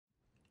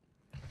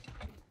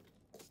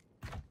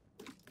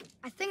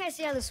think I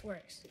see how this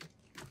works.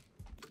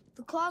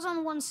 The claw's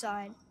on one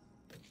side,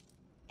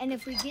 and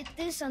if we get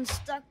this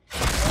unstuck...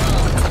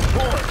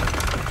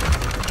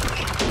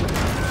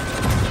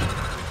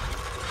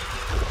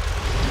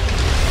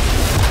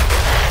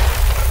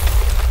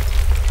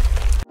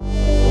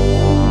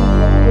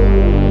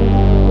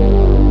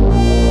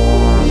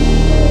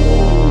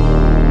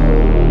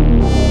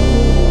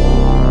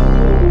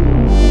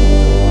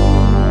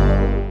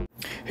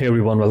 Hey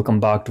everyone,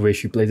 welcome back to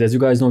Weshi Plays. As you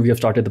guys know, we have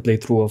started the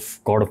playthrough of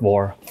God of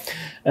War,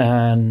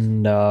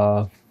 and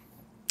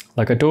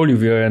like I told you,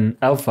 we are in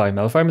Alfheim.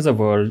 Alfheim is a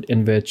world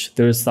in which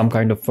there is some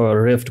kind of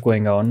a rift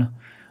going on.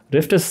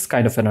 Rift is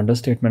kind of an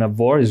understatement. A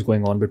war is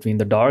going on between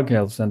the Dark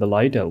Elves and the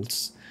Light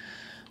Elves.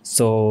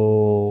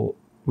 So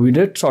we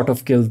did sort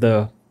of kill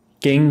the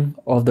king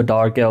of the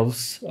Dark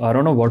Elves. I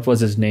don't know what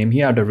was his name. He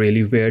had a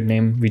really weird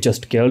name. We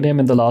just killed him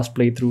in the last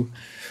playthrough.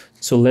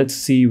 So let's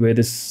see where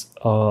this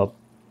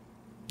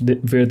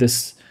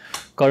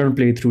current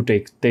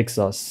playthrough takes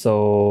us.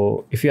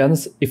 So if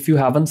you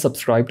haven't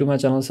subscribed to my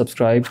channel,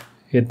 subscribe,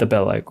 hit the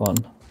bell icon.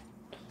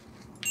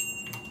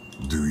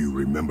 Do you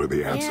remember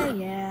the answer?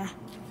 Yeah.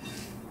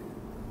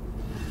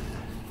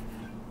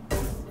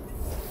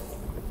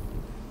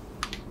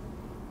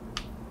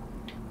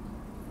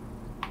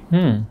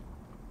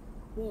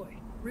 Boy,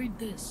 read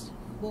this.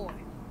 Boy,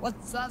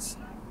 what's that?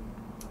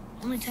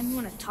 Only time you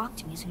want to talk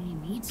to me is when you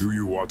need Do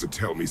you want to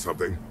tell me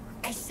something?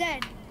 I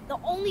said, the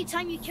only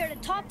time you care to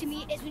talk to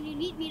me is when you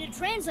need me to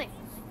translate.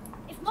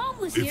 If Mom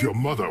was here... If your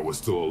mother was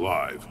still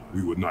alive,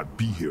 we would not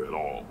be here at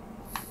all.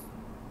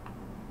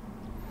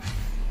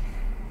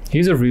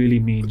 He's a really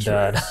mean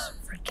dad.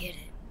 Forget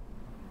it.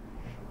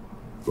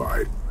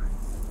 Fine.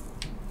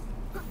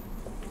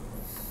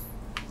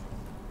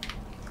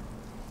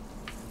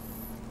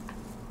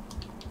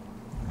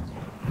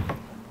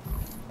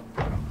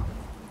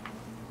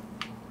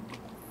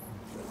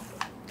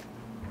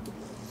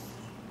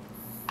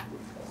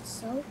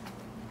 So?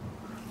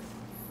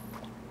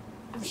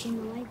 Was she in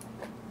the light?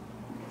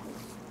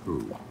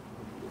 Who?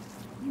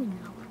 You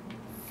know.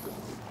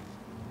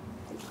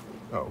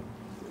 Oh.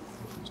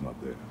 She's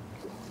not there.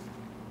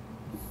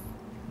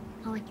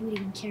 Not like you would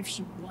even care if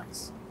she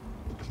was.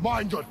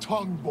 Mind your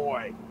tongue,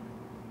 boy!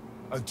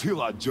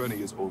 Until our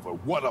journey is over,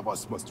 one of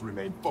us must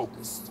remain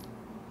focused.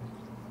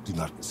 Do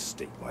not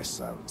mistake my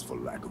silence for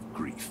lack of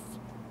grief.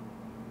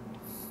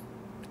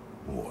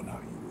 Mourn how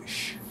you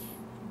wish.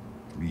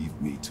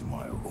 Leave me to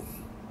my own.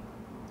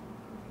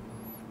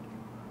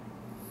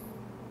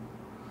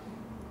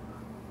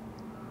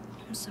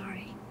 I'm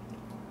sorry.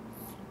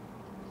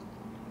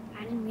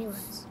 I didn't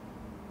realize.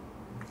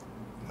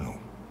 No.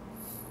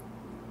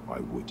 Why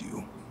would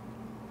you?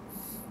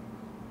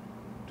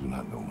 Do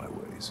not know my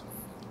ways.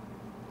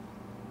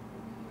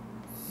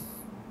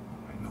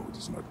 I know it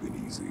has not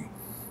been easy.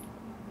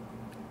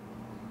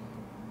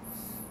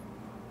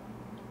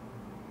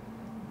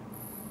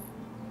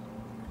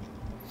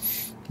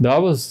 That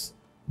was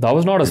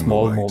not a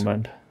small In the light,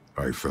 moment.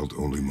 I felt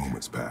only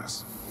moments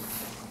pass.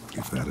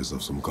 If that is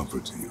of some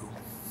comfort to you.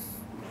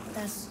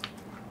 That's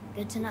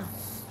good to know.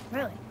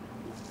 Really.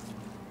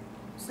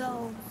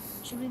 So,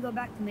 should we go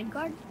back to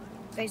Midgard?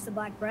 Face the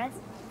Black Breath?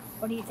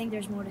 Or do you think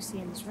there's more to see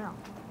in this realm?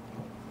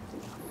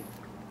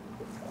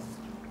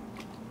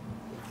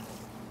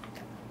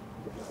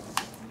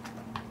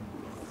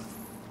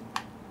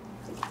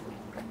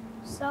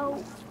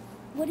 So,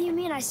 what do you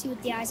mean I see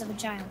with the eyes of a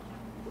child?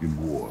 In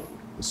war,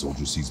 a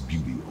soldier sees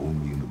beauty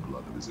only in the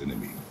blood of his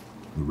enemy.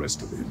 The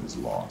rest of him is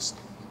lost.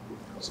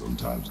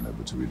 Sometimes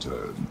never to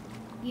return.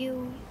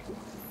 You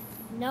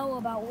know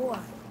about war,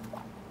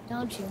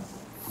 don't you?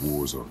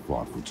 Wars are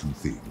fought for two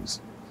things: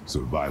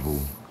 survival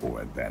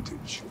or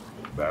advantage.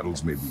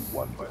 Battles may be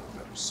won by the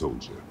better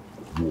soldier.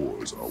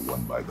 Wars are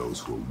won by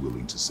those who are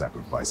willing to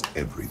sacrifice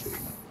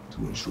everything to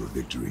ensure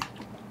victory.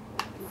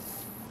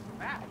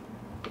 Matt,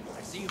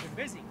 I see you've been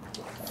busy.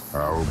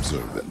 How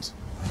observant.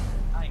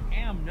 I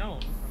am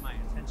known for my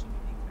attention to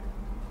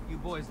detail. You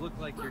boys look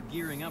like you're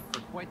gearing up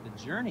for quite the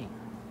journey.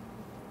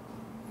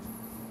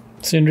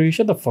 Sindri,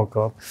 shut the fuck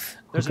up.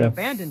 There's an Okay.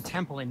 abandoned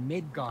temple in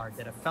Midgard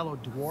that a fellow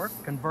dwarf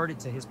converted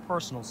to his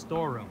personal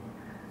storeroom.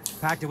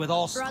 Packed it with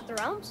all... Throughout the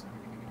realms?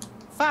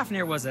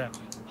 Fafnir was a...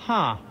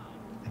 Huh.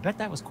 I bet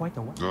that was quite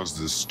the one. Does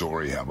this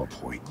story have a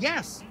point?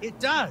 Yes, it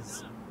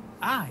does.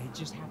 I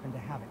just happen to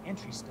have an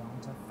entry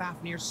stone to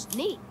Fafnir's...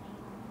 Neat.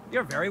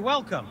 You're very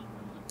welcome.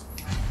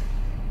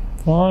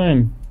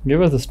 Fine.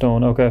 Give us the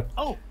stone. Okay.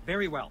 Oh,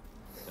 very well.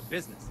 The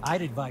business.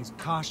 I'd advise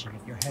caution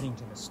if you're heading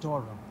to the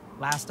storeroom.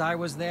 Last I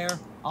was there,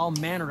 all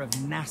manner of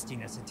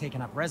nastiness had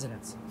taken up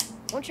residence.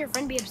 Won't your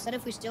friend be upset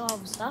if we steal all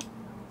the stuff?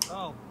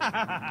 Oh,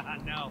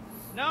 no.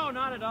 No,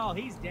 not at all.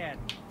 He's dead.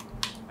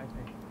 I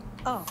think.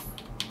 Oh,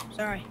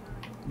 sorry.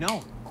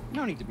 No,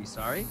 no need to be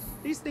sorry.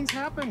 These things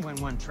happen when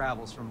one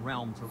travels from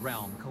realm to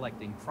realm,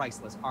 collecting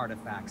priceless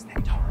artifacts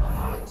that don't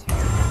belong to you.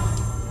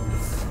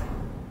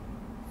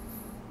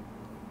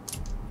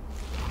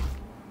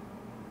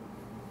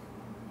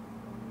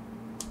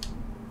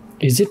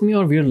 Is it me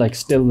or we're like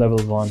still level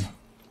 1?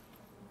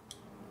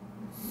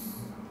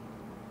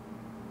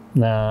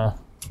 Nah.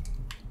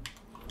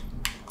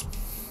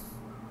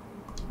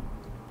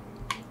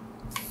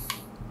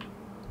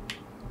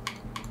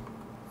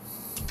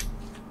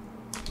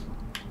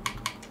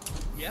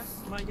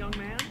 Yes, my young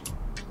man?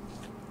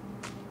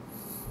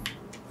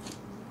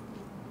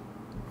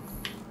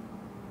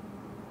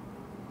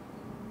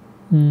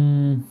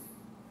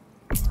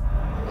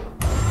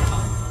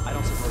 I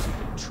don't suppose you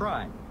could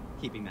try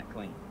keeping that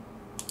clean.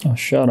 Oh,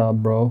 shut up,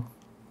 bro.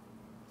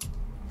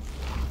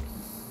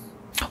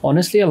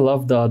 Honestly, I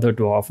love the other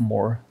dwarf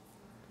more.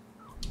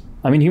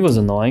 I mean, he was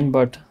annoying,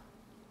 but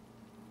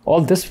all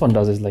this one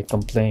does is like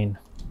complain.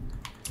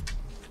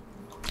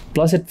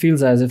 Plus, it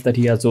feels as if that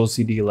he has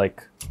OCD,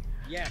 like...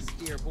 Yes,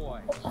 dear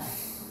boy.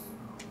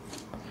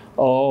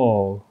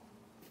 Oh.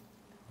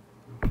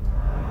 Can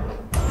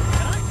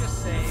I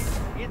just say,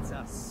 it's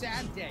a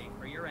sad day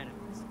for your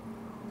enemies.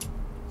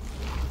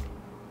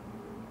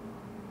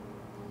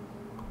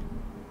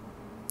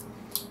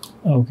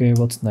 Okay,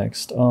 what's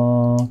next?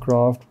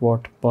 Craft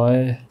what?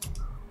 Buy?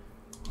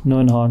 No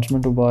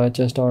enhancement to buy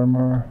chest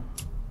armor.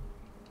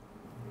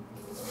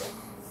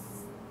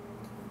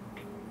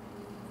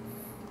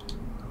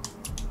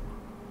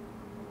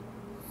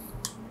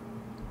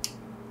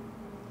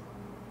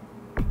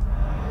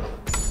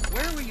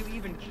 Where were you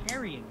even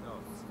carrying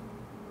those?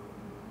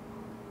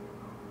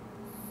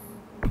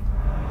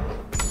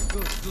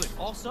 Good, good.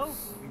 Also,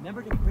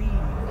 remember to breathe.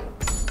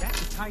 That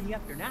should tidy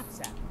up your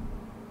knapsack.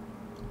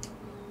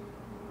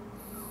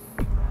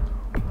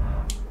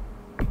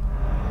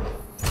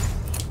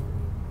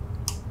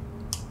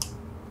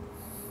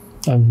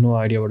 I have no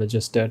idea what I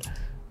just did.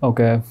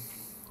 Okay.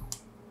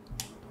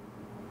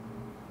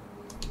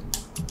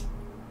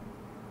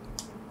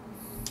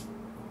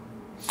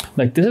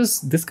 Like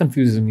this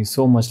confuses me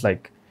so much.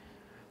 Like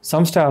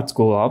some stats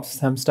go up,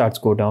 some stats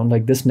go down.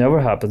 Like this never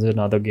happens in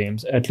other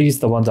games, at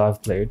least the ones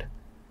I've played.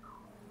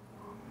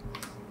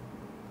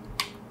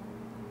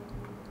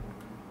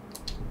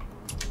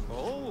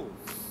 Oh,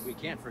 we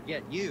can't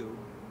forget you.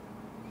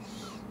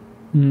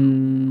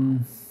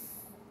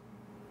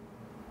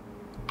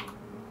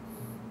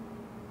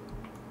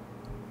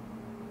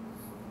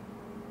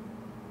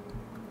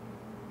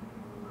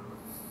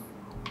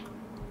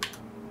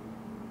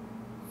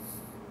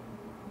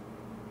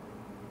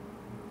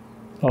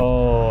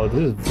 Oh,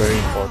 this is very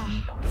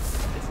important.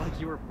 It's like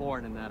you were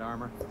born in that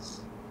armor.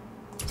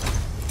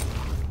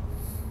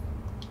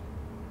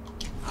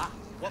 Ah,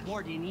 what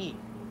more do you need?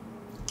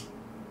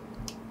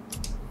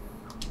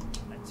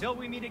 Until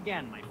we meet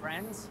again, my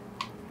friends.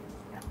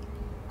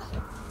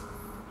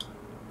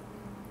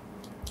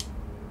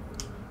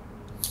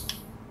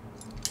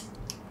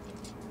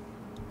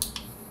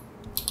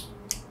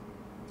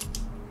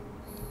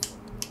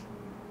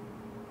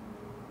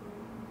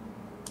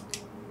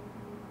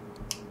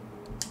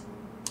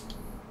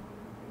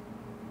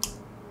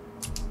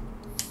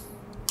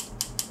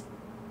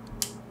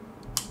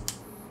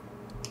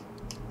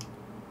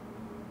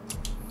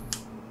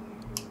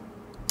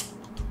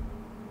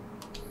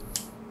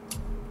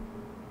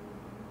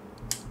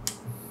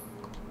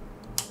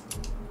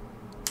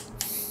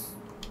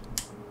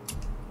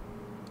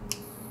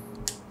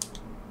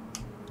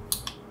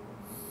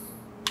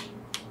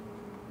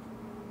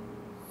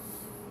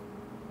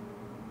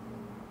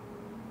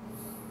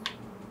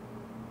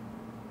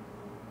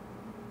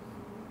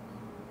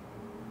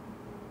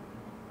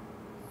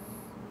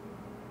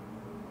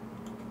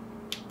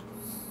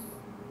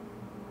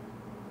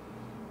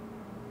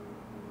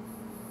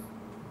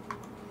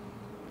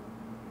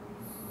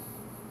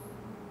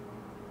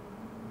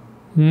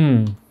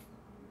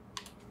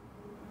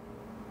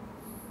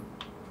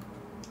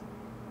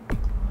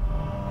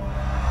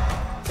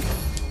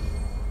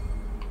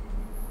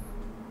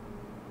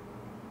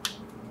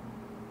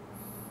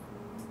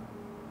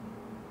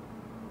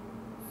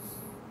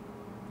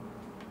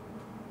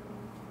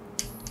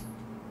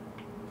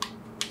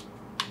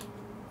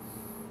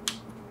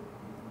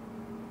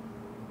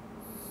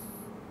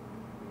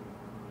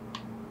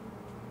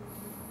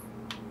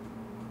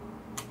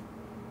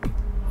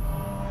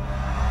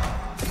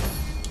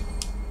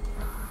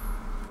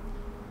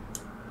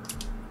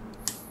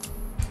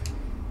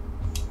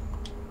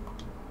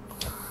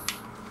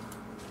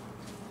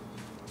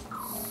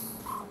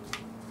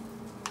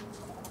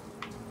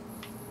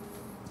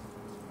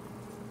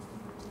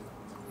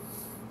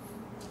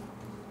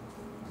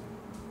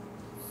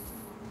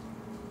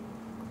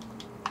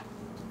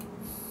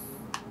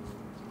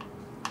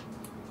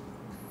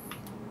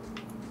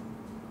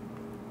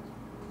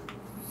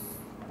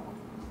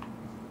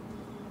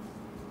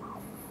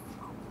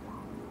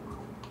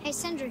 Hey,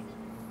 Sindri,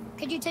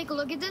 could you take a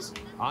look at this?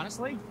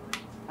 Honestly,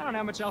 I don't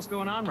have much else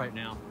going on right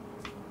now.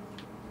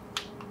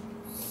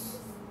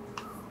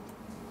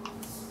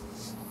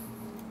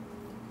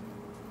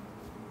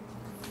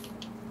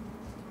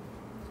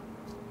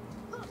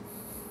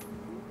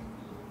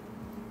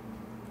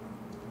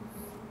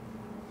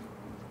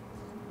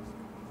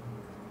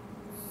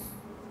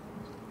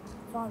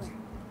 Father,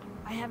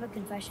 I have a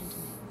confession to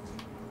make.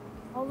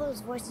 All those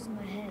voices in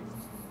my head,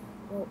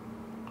 well,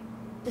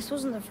 this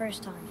wasn't the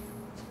first time.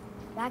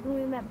 Back when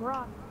we met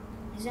Brock,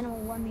 his animal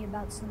warned me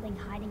about something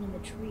hiding in the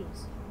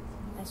trees.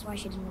 That's why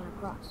she didn't want to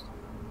cross.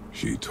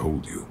 She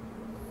told you.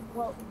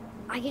 Well,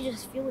 I could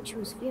just feel what she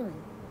was feeling.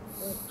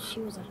 What she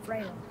was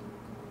afraid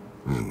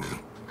of.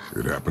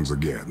 It happens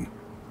again.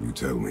 You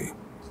tell me.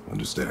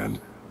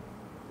 Understand?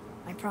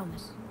 I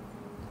promise.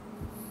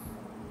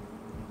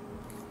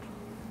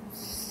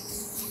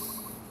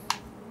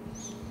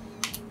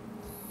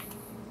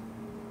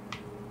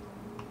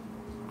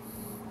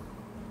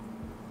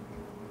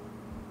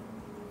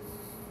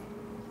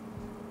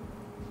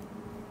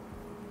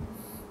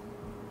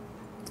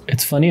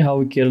 It's funny how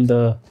we killed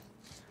the...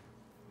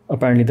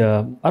 Apparently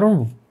the... I don't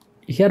know.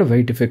 He had a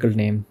very difficult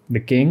name. The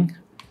king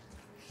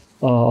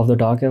of the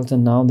Dark Elves,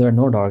 and now there are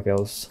no Dark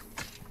Elves.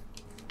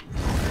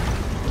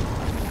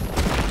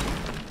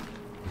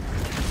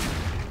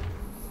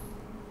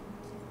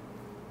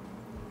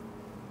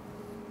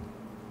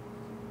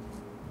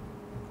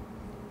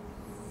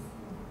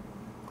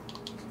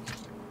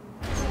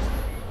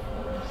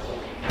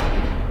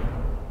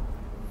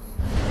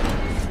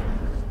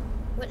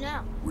 What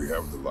now? We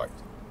have the light.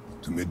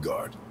 To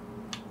Midgard.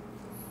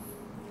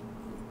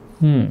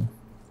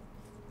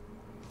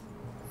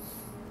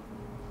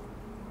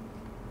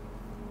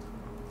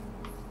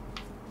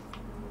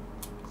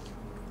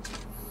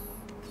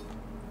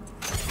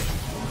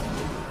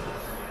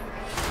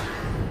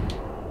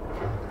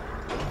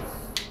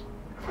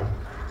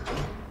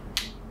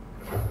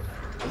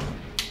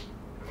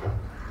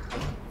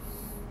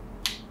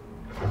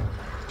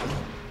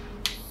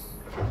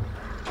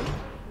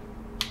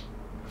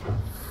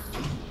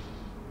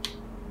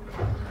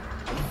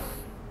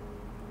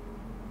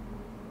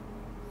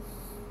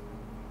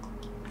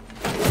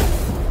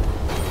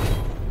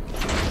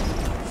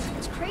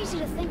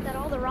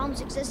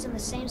 Exist in the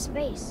same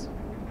space,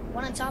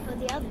 one on top of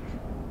the other.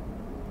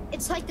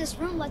 It's like this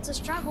room lets us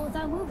travel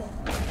without moving.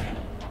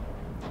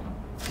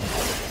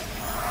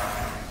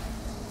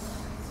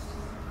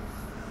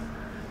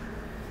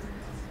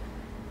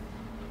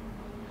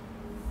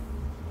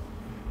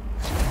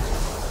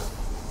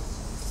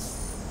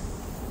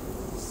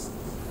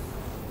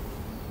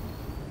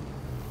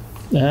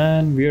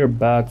 And we're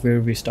back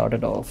where we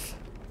started off.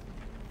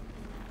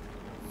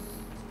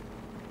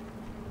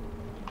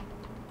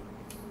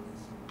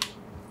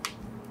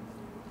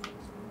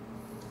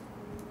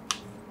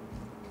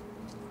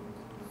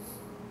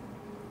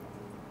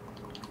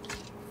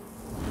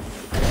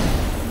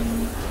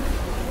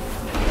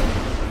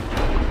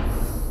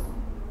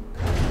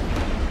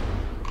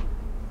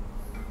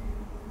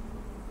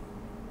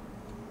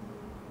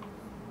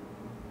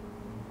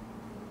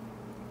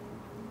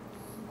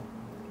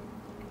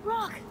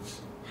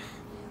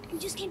 We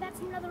just came back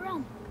from another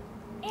realm.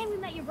 And we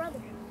met your brother.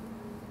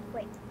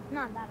 Wait,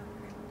 not that one.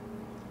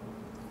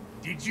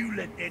 Did you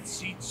let that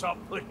seed sop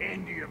put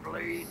hand to your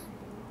blade?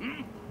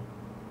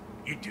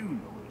 You do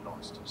know he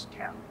lost his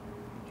talent.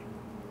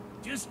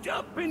 Just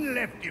up and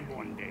left him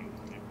one day.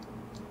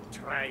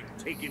 Tried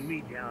taking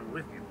me down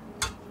with him.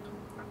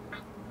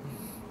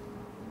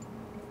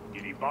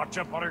 Did he botch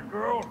up on her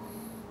girl?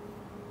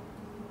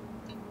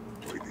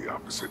 Quite the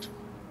opposite.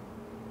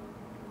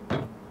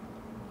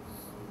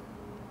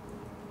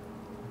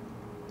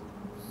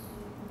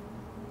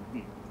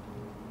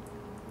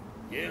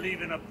 Yeah,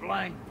 even a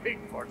blind pig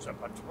farts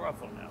up a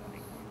truffle now.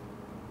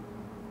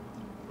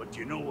 But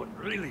you know what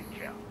really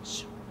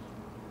counts?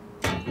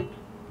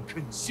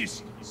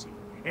 Consistency.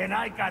 And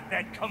I got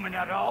that coming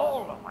out of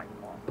all of my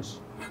parts.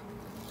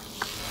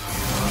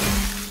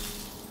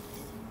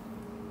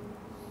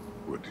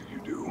 What did you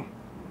do?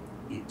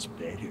 It's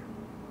better.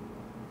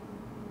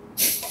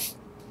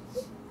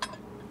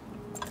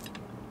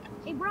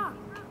 Hey, Brock.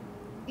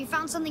 You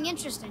found something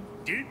interesting.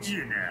 Did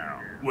you now?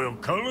 Well,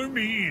 color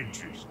me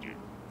interested.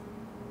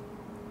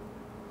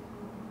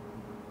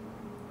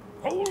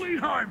 Holy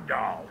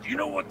Heimdall! You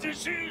know what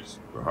this is?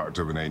 The heart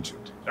of an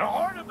ancient. The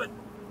heart of it.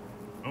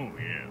 Oh,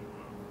 yeah.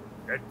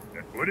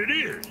 That's what it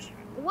is.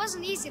 It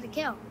wasn't easy to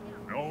kill.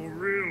 No,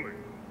 really.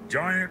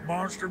 Giant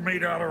monster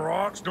made out of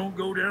rocks don't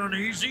go down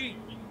easy?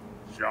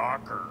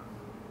 Shocker.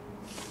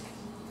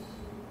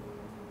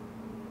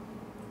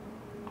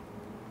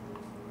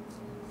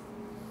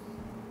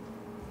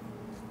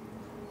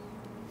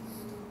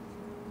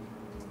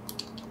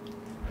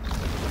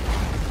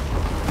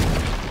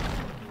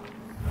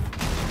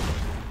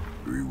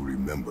 Do you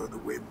remember the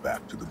way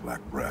back to the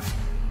Black Breath?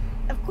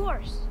 Of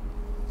course.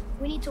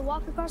 We need to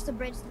walk across the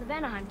bridge to the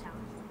Vanaheim Tower.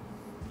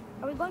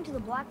 Are we going to the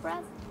Black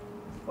Breath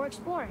or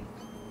exploring?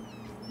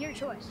 Your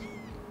choice.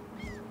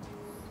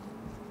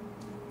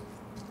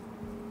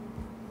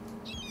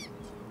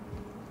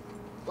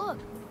 Look,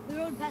 we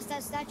rode past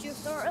that statue of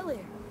Thor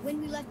earlier,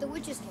 when we left the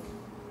Witch's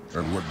Cave.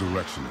 And what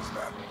direction is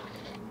that?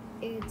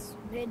 It's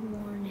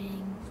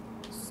mid-morning,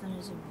 the sun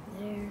is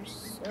over there,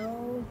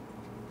 so...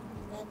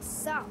 that's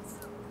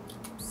south.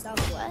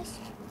 Southwest?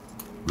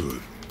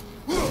 Good.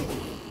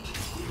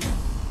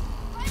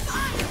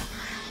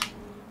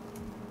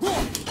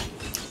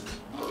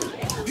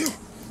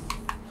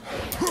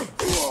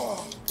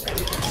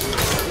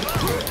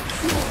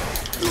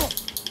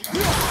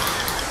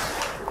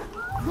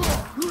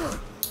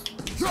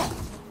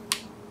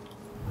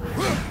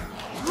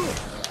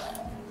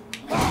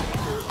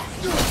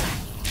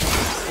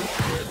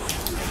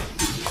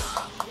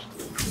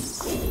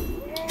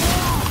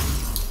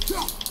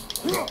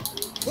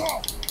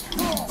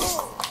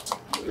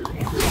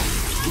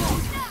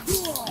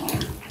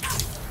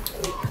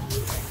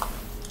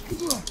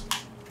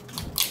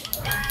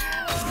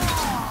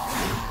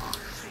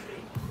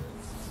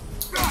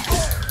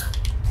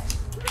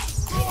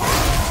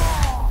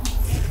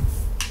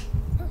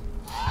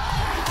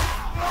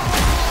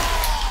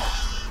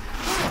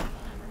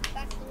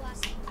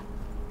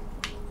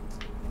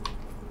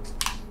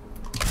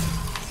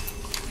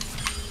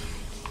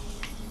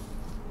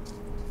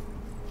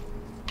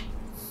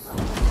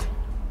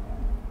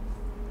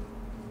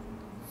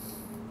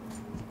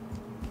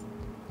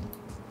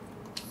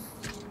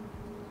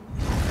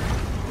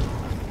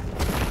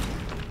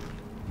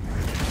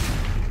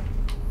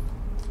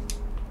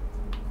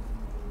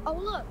 Oh,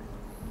 look.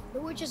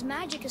 The witch's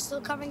magic is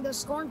still covering those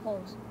scorn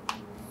poles.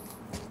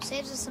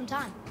 Saves us some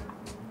time.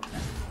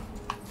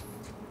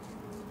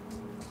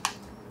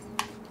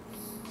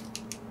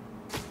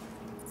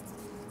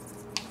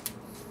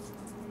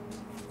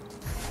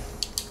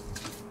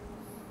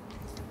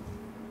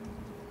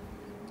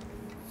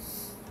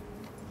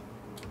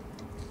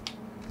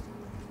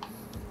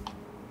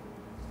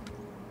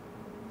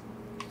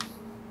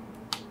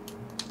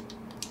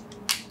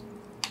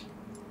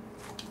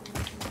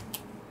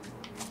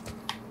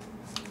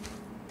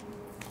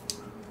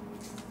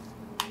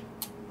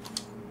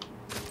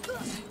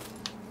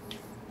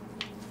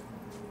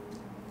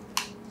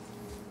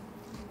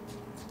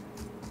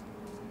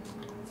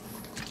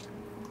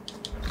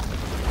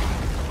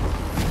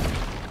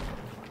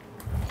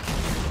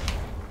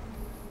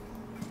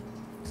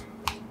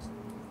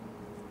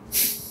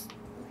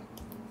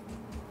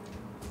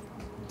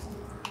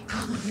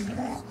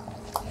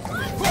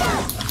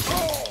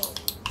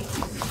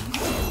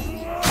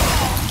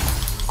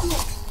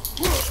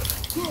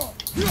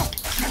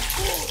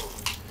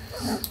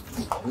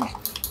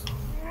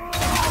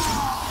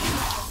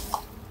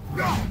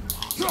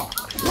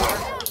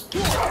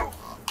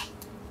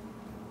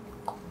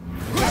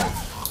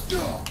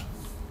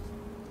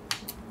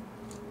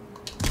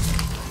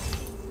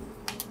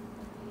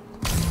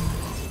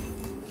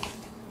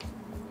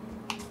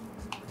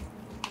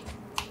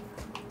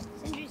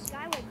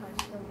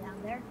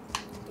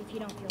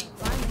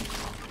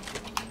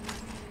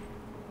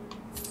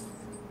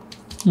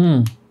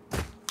 Hmm.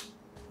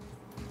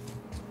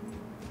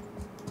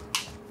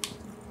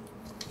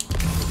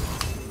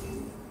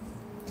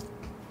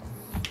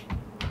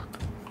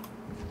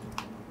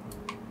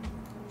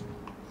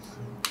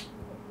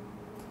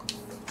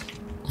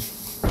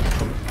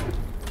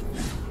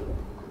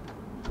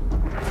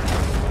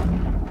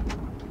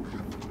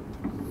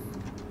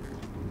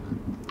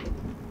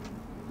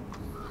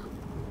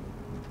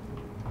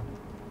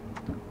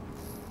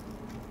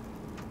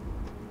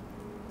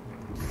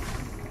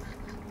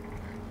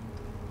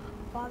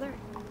 Father,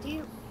 do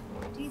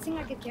you think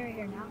I could carry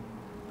her now?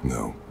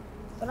 No.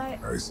 But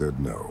I said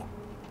no.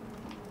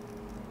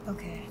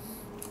 Okay.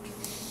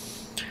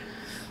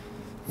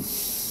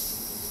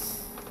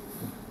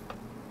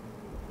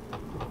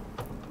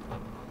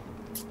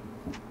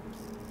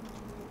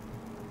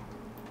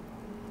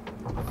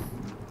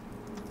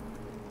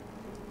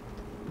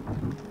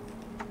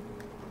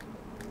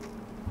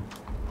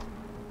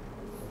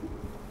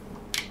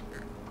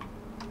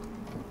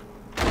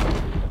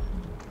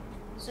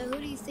 So who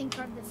do you think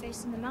carved the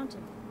face in the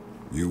mountain?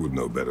 You would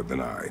know better than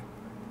I.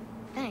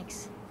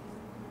 Thanks.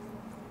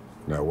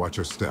 Now watch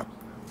your step.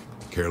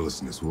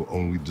 Carelessness will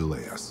only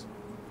delay us.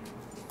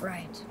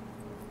 Right.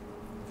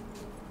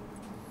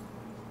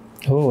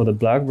 Oh, the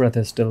black breath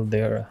is still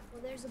there.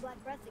 Well, there's the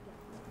black breath again.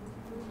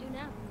 What do we do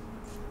now?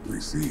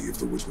 We see if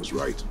the witch was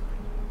right.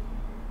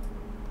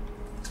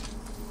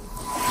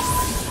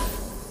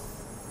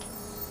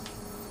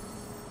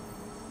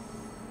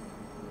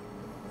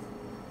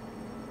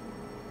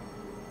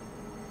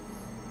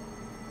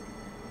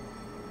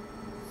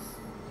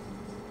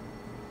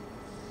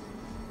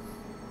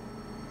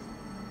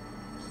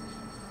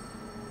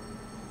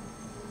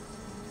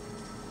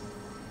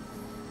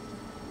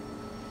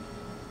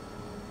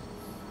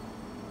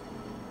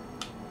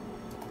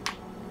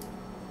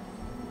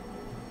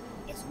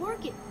 It's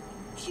working.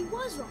 She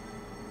was wrong.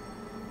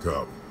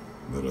 Come,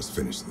 let us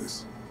finish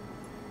this.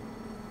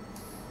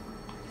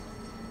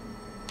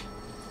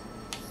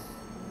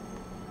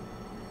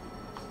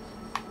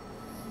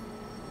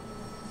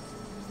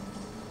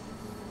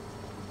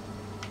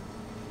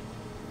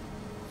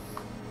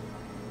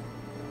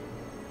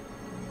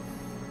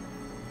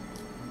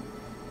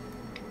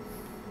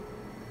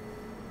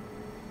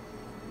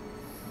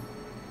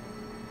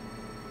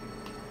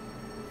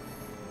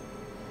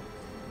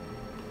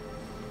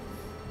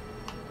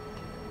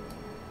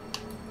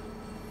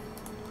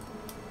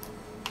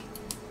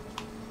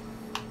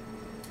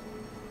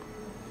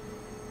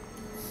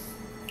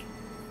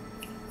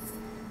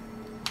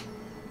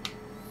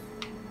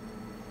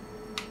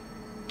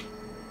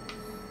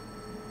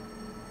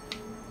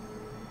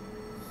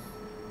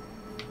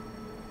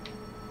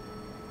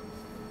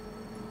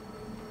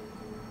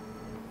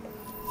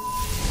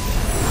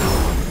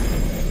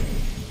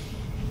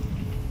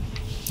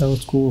 That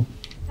was cool.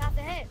 Path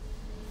ahead.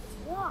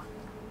 Let's walk.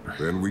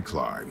 Then we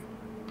climb.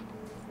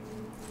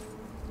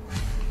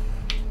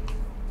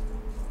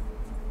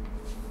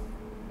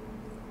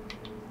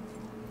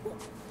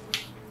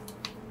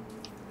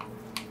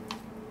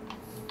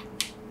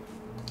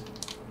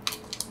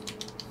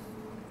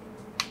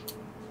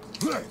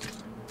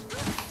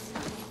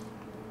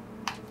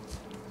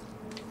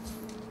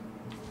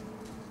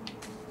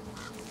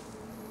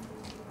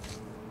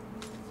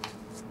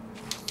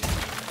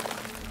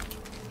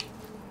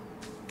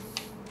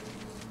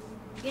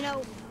 You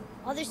know,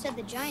 others said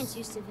the giants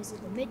used to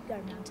visit the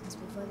Midgard mountains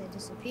before they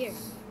disappeared.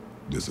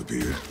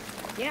 Disappeared.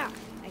 Yeah,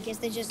 I guess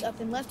they just up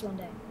and left one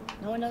day.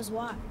 No one knows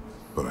why.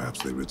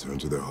 Perhaps they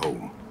returned to their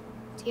home.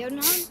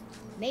 Jotunheim?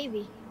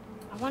 Maybe.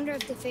 I wonder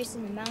if the face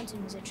in the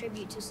mountain is a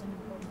tribute to some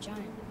important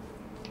giant.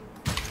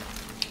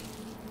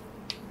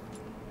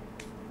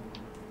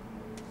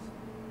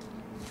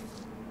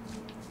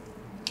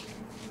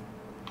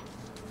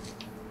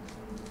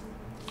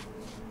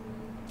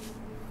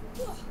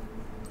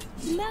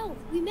 Mel,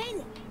 we made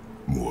it!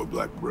 More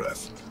black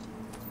breath.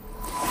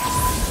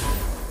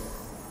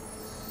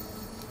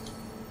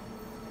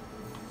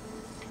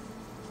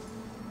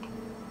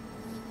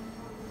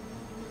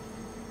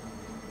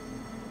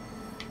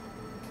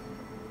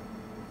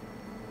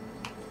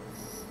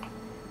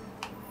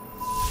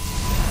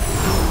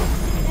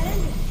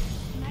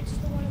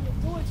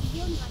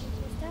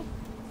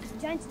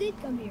 Giants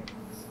did come here.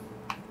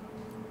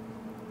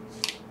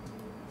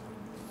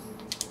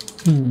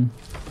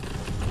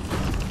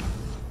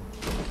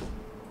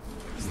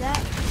 Is that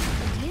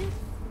a deer?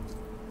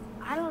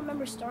 I don't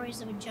remember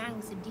stories of a giant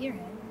with a deer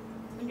head.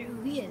 Wonder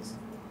who he is.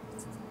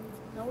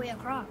 No way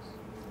across.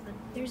 But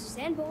there's a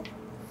sand bowl.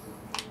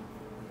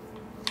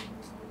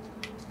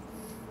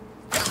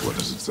 What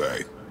does it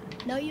say?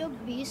 No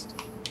yoked beast,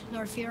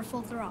 nor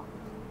fearful thrall,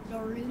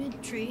 nor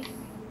rooted tree,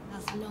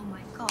 doth no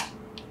might call.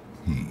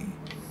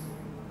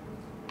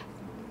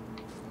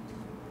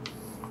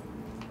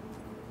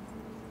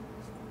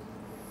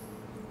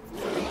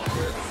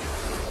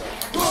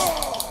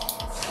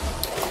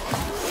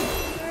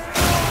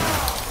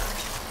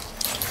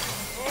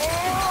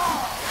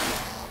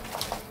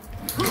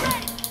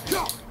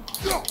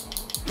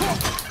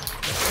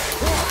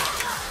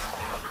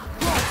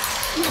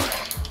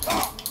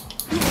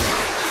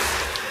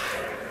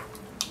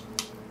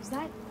 Is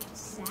that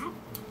sap?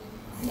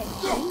 No.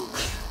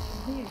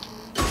 Weird.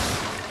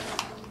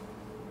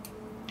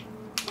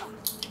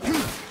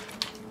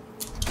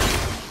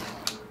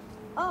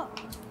 Oh,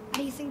 how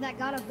do you think that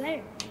got up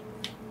there?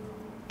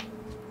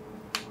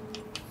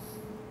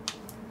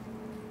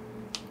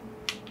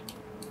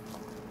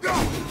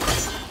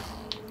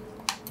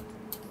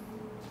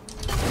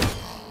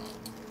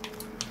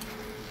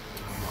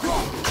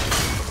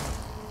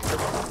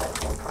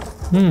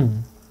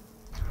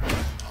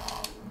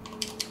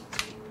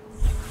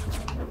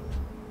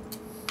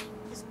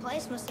 This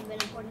place must have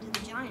been important to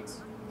the giants.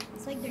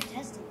 It's like they're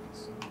testing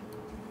us.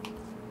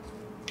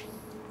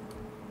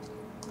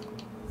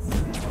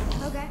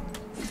 Okay,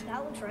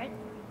 that looks right.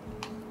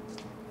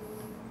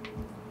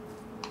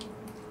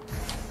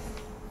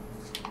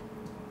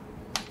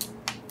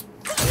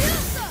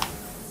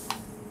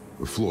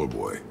 The floor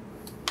boy.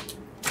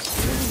 What do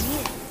you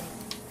mean?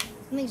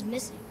 Something's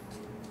missing.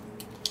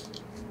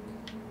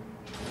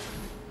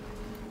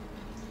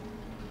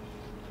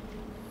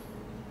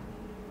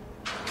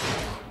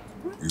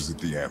 Is it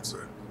the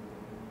answer?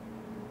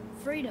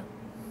 Freedom.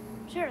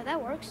 Sure,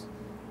 that works.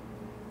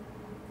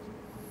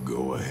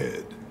 Go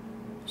ahead.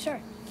 Sure.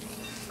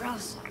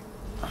 Ross.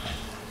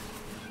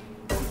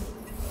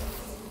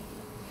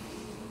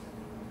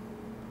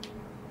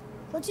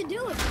 What you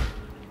doing?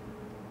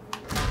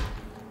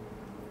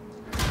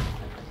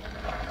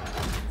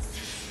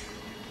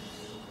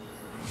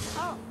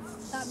 Oh,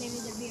 thought maybe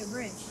there'd be a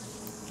bridge.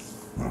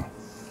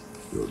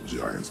 Those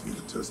giants need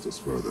to test us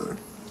further.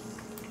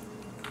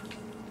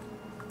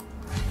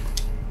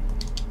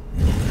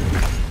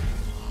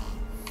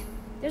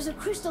 There's a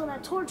crystal in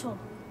that torch hole.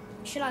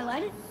 Should I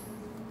light it?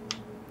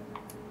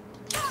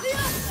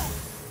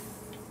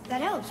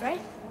 That helps,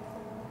 right?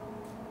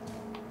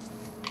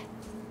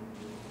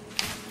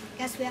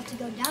 Guess we have to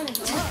go down and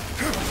go up.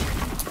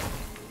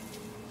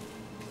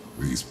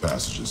 These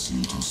passages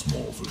seem too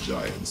small for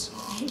giants.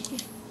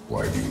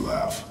 Why do you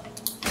laugh?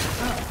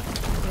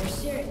 Oh, you're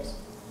serious.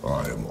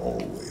 I am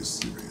always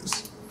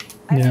serious.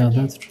 Yeah,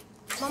 that's true.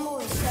 Mom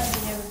always said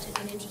we never took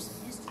an interest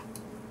in history.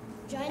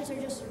 Giants are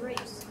just a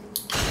race.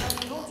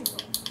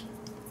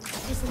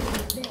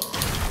 Isn't big?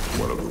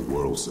 What of the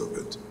world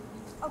serpent?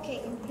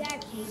 Okay, in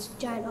that case,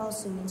 giant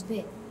also means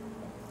big.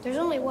 There's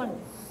only one of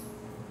them.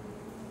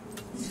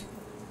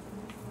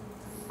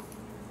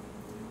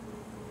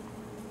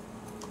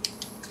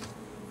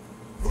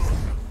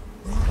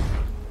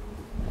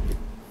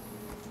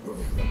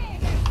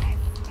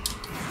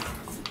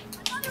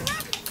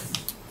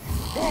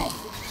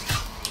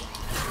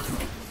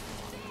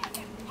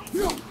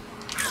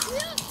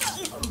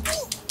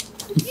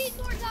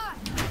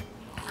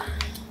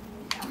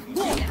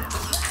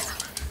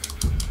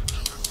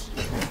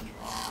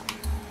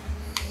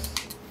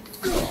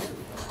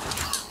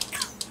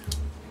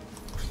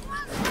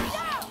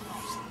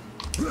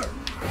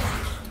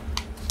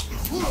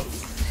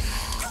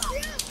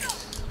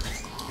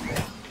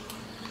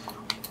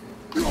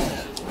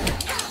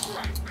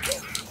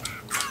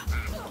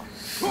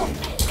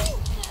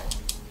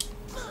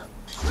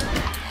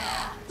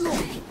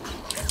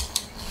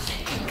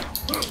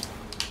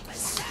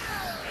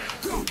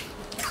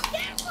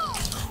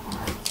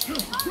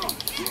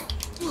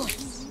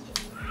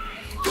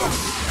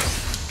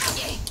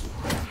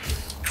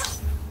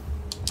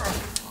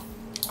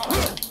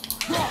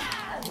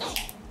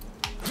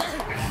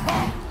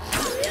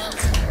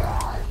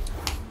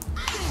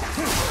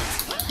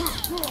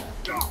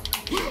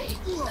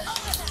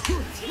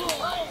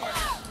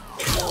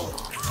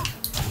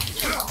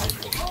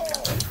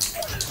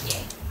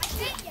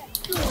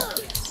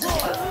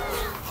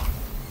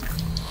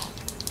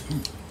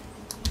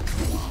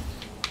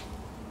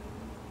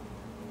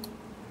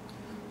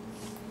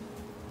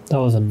 That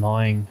was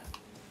annoying.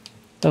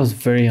 That was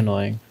very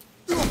annoying.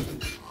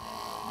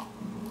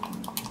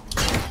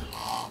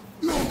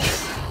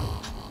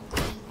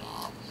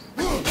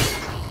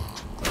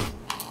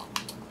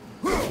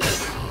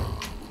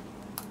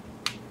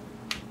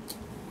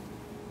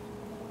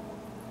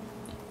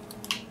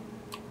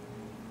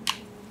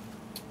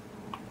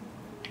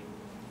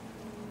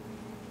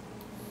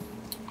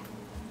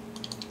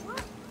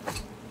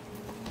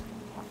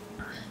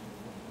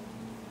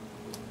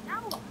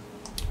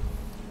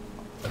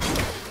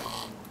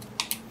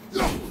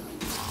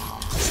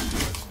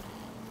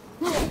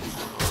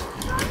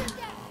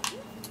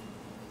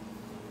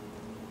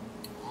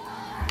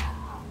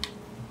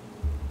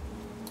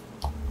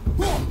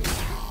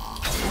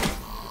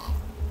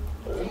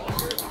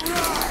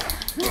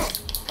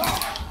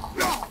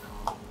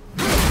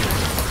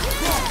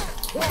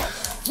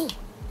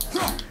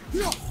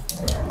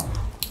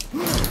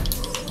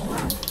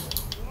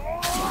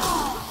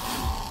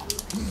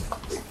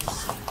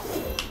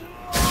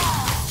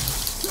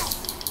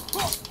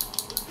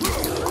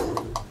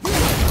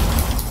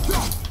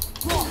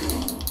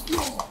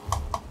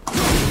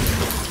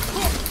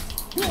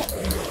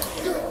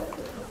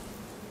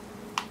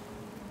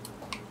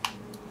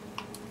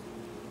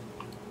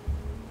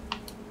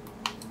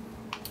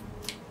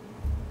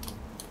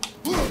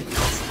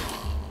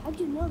 How'd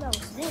you know that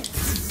was there?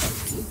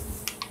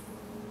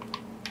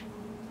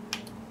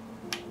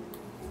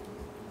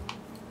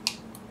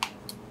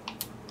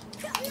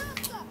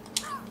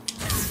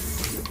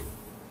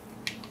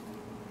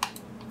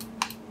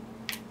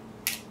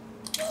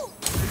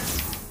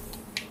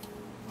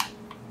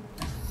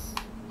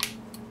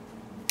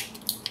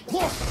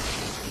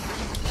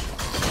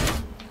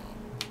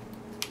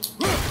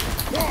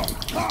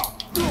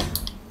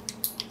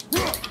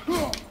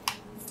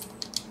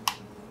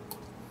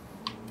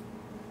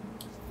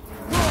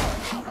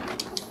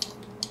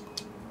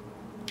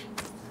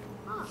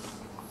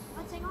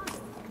 Let's hang on to it.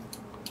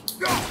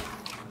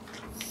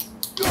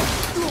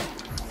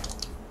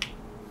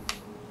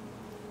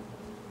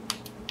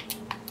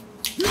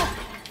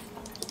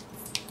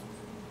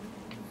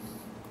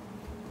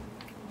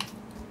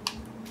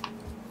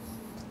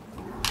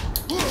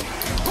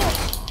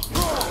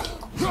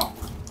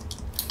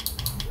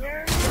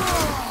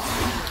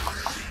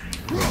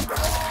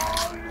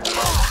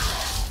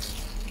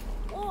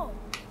 Whoa.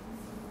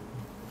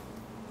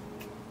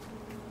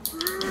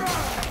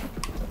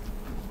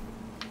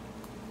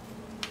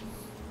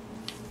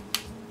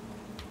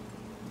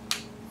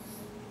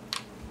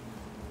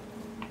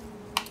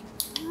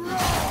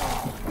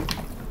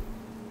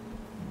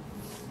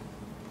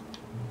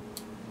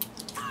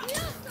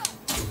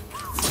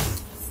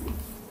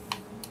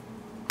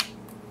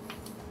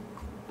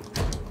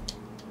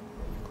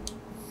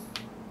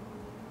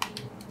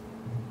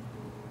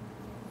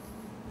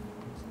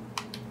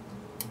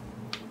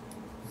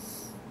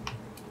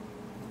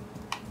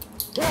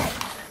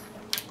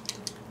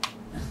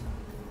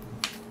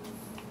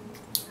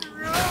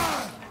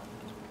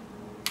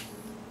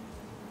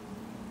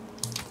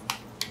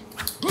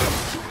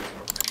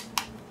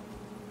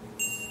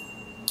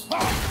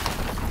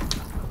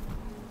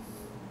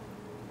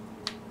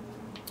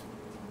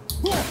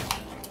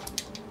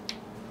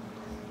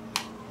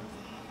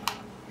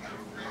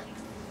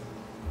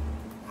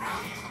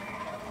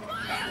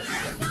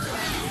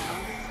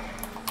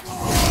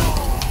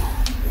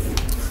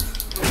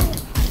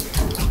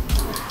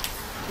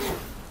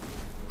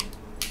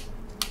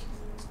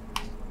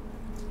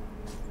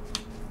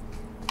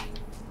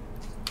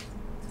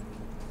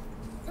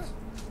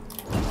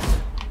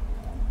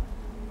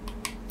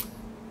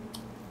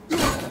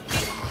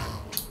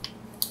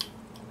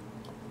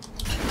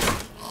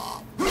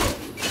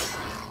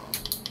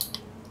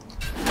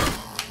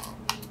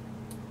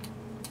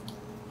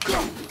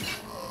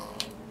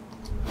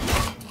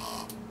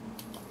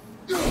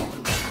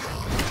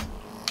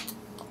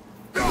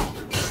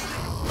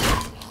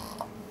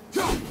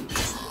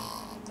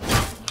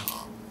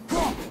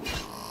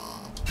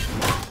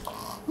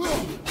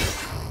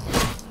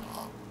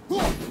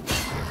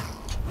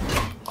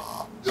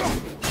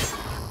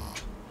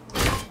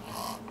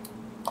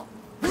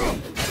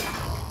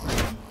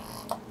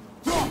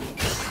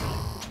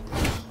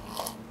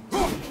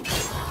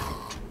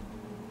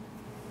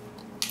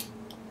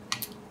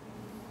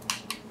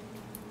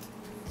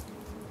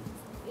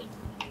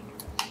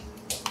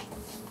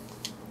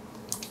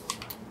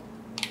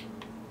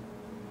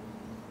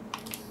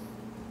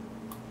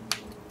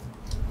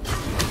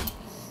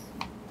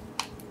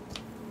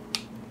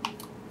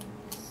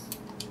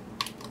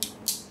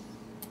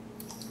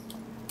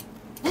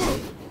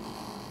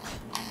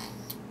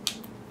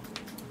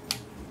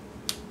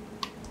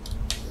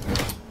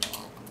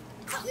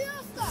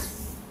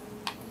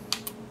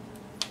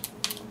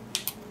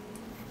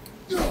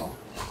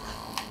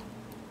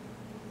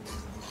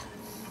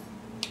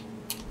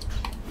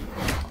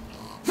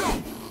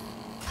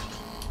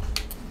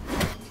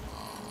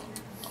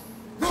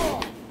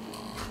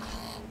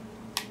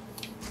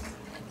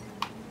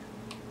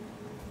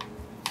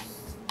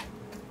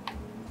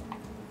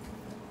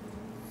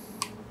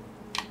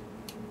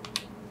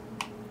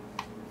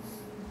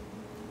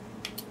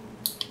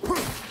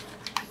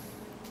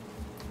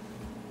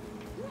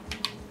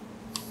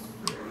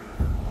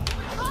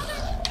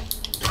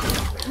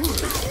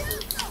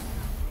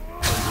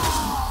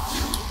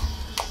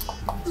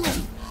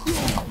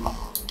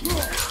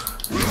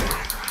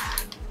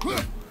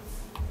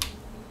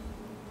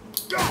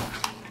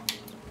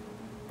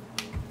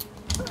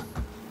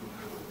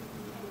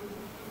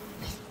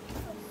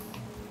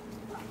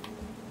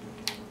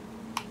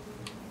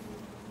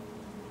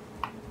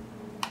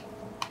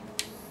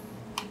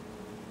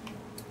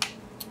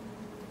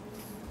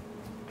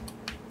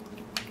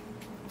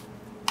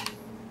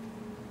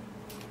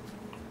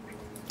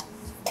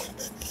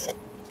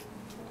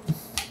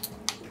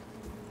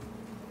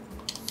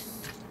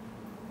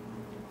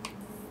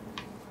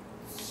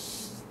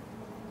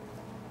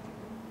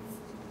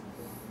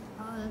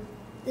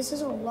 This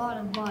is a lot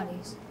of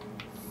bodies.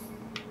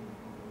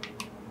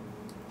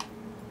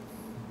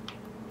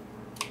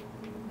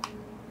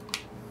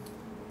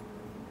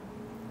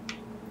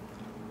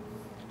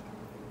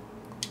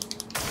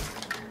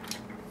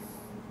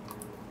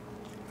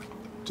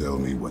 Tell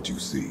me what you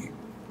see.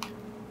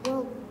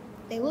 Well,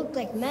 they look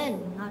like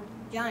men, not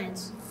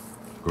giants.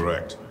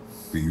 Correct.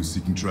 Are you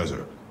seeking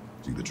treasure?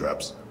 See the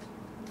traps?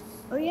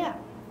 Oh yeah.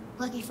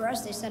 Lucky for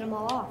us, they set them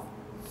all off.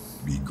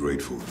 Be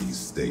grateful these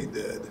stay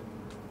dead.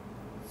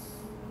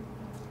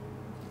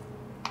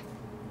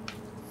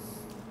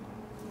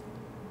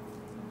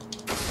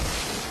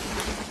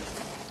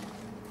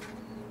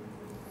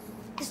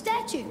 The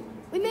statue!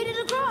 We made it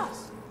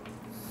across!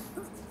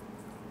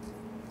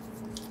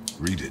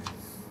 Read it.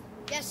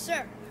 Yes,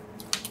 sir.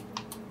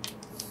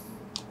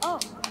 Oh,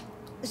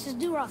 this is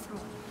Durothron,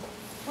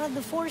 one of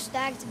the 4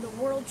 stags of the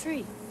World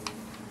Tree.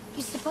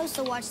 He's supposed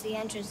to watch the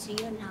entrance to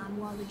Yunnan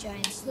while the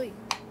giants sleep.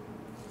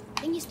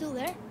 Think he's still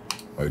there?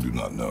 I do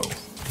not know.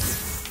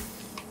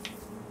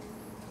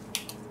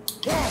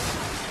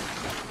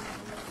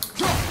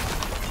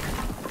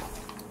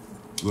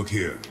 Look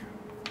here.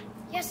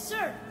 Yes,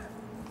 sir.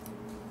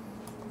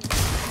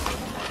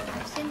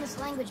 I've seen this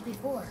language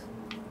before.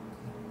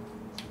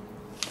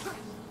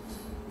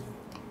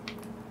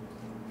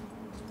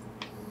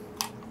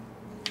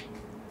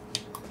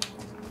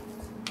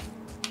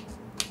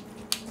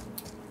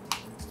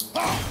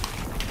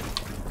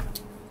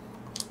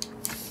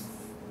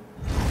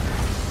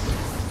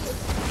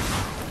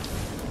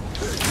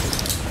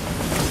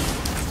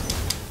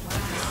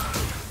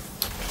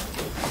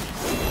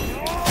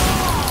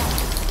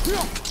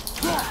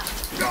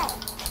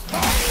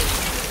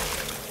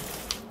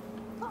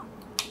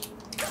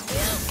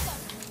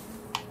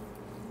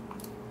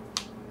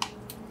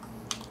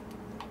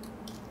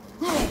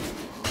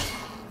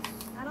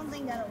 I don't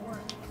think that'll work.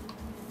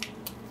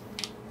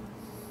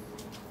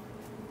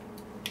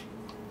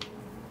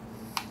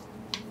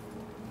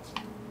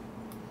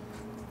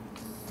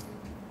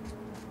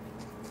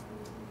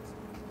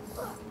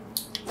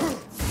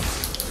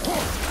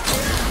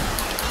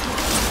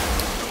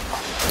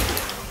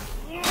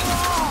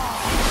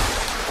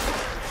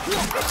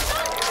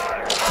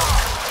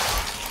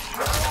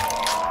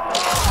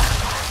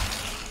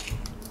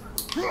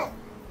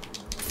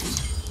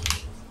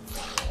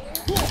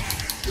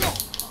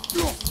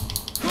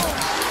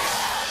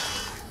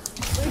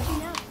 Where'd you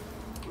know?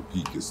 The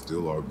peak is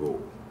still our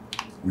goal.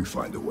 We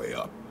find a way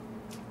up.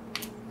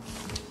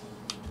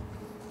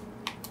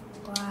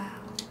 Wow.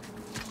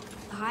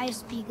 The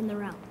highest peak in the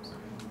realms.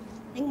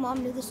 Think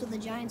Mom knew this was the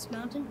Giant's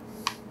Mountain?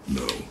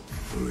 No,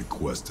 her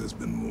request has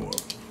been more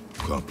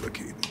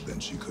complicated than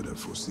she could have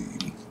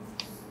foreseen.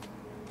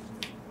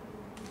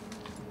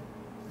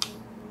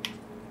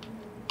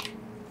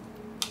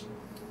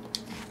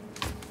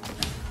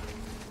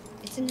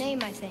 It's a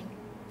name, I think.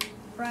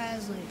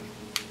 Prasley.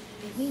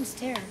 It means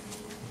terror.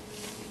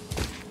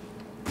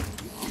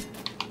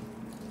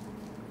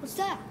 What's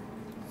that?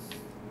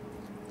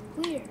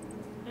 Weird.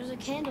 There's a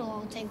candle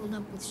all tangled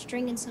up with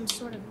string and some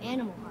sort of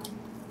animal hide.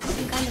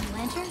 Some kind of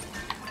lantern?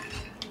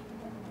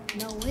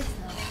 No wick,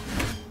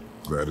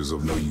 though. That is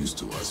of no use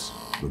to us.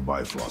 The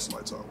Bifrost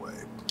lights our way.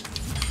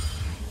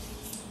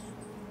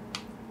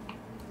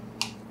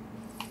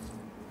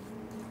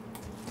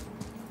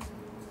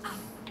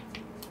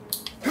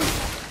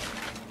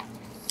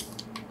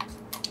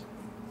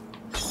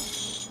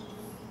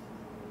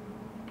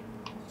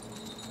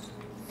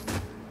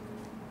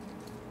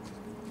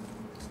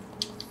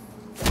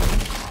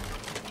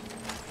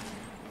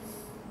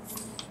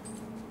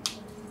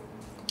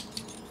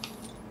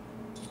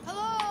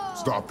 Hello!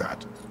 Stop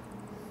that!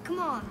 Come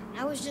on,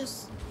 I was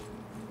just...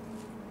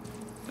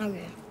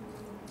 Okay.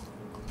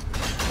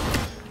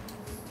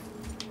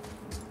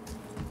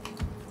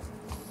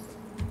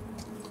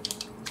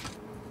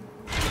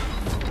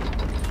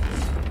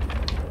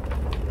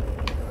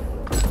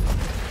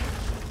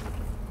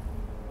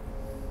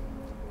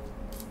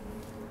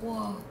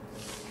 Whoa.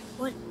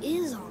 What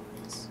is all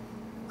this?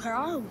 Where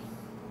are we?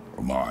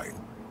 A mine.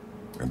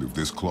 And if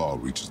this claw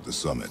reaches the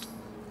summit,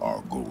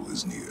 our goal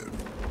is near.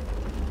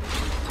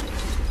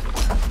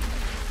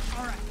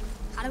 Alright,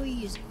 how do we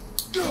use it?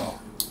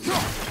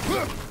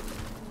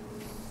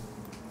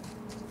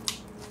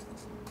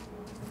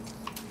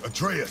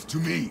 Atreus, to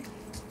me!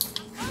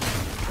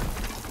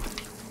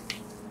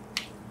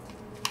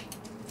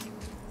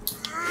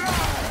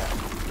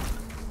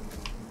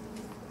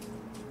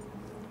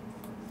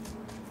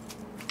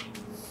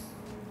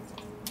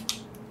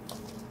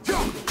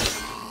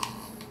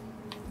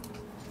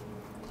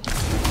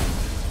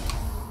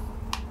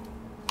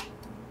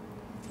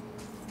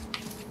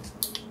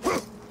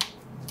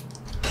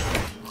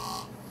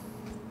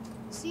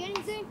 See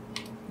anything?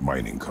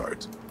 Mining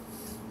cart.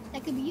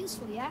 That could be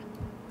useful, yeah?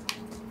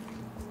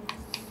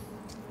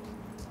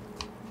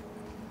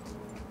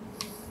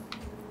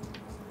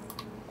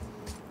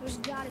 There's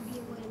gotta be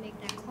a way to make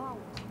that claw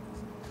work.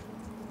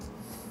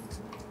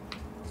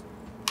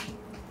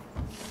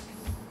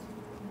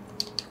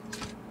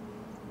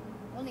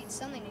 We'll need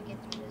something to get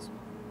through this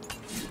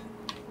one.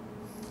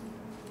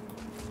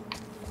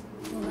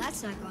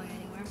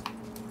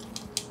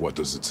 What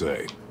does it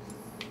say?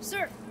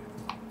 Sir.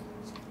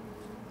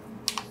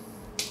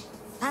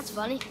 That's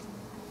funny.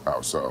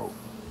 How so?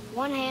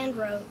 One hand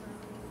wrote,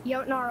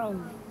 Jotnar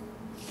only.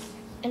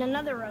 And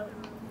another wrote,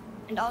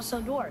 and also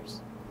dwarves.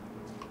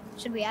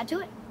 Should we add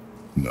to it?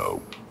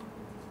 No.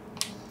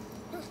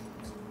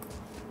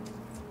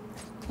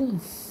 I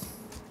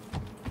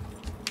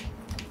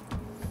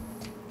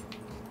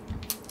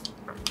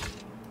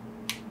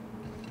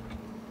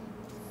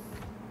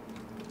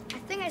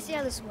think I see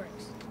how this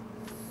works.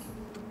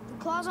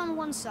 The claw's on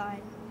one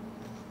side,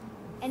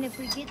 and if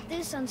we get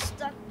this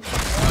unstuck...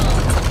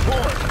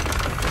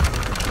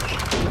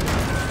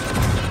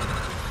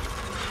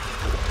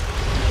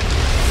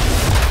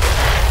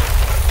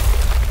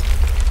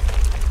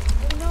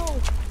 Oh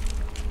no!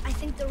 I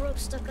think the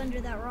rope's stuck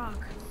under that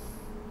rock.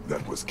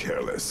 That was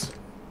careless.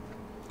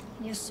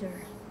 Yes, sir.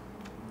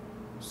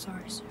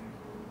 Sorry, sir.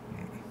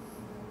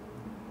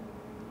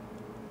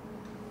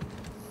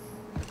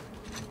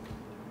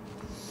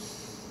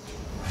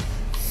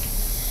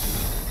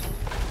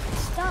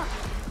 Stop.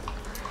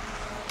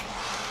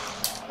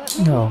 But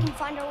maybe No. we can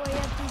find our way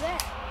up through there.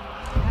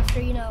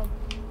 After, you know,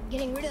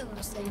 getting rid of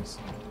those things.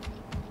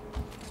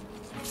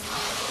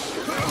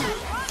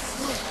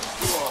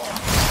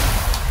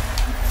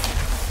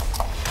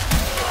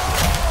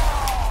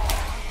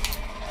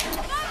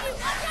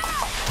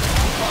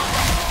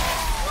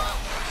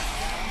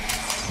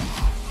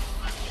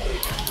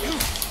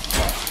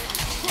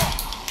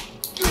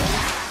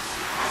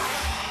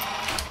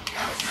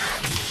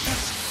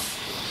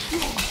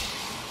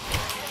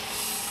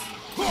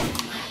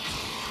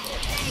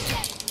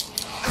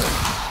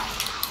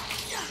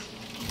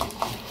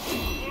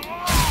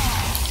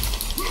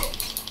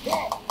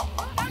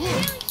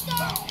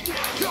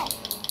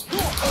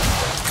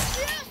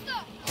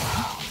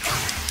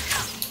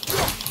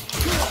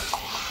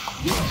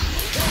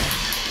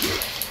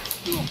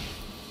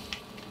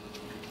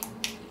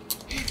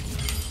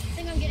 I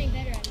think I'm getting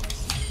better at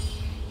this.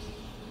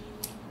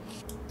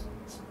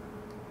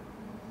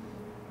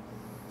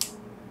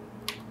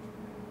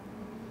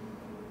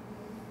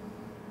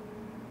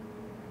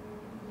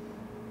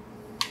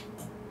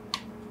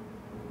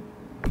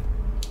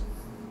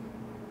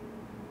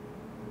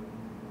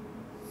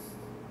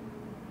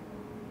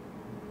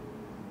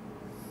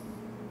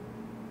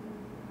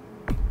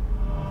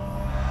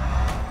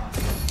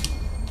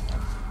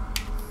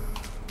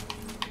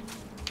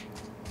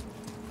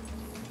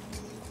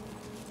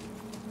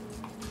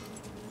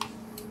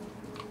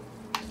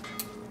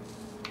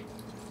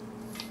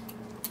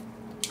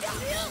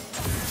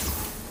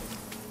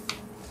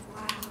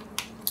 Wow.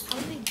 How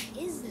big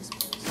is this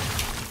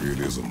place? It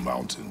is a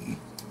mountain.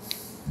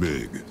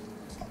 Big.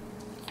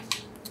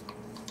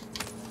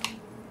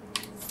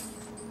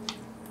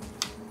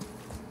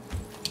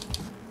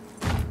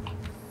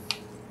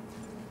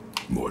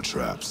 More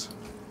traps.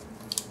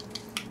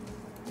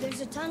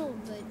 There's a tunnel,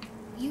 but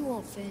you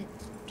won't fit.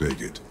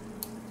 Take it.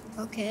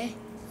 Okay.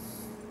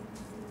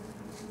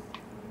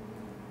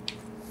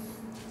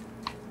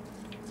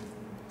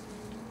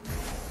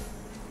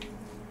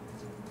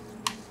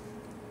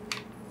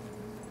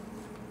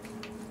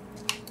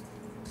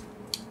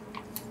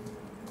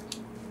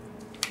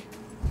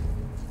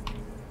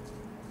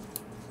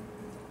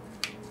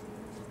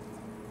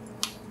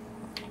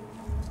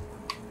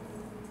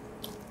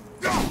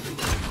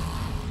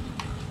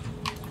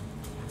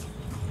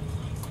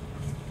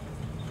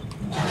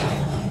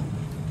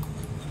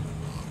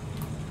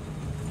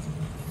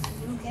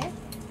 You okay?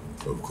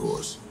 Of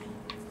course.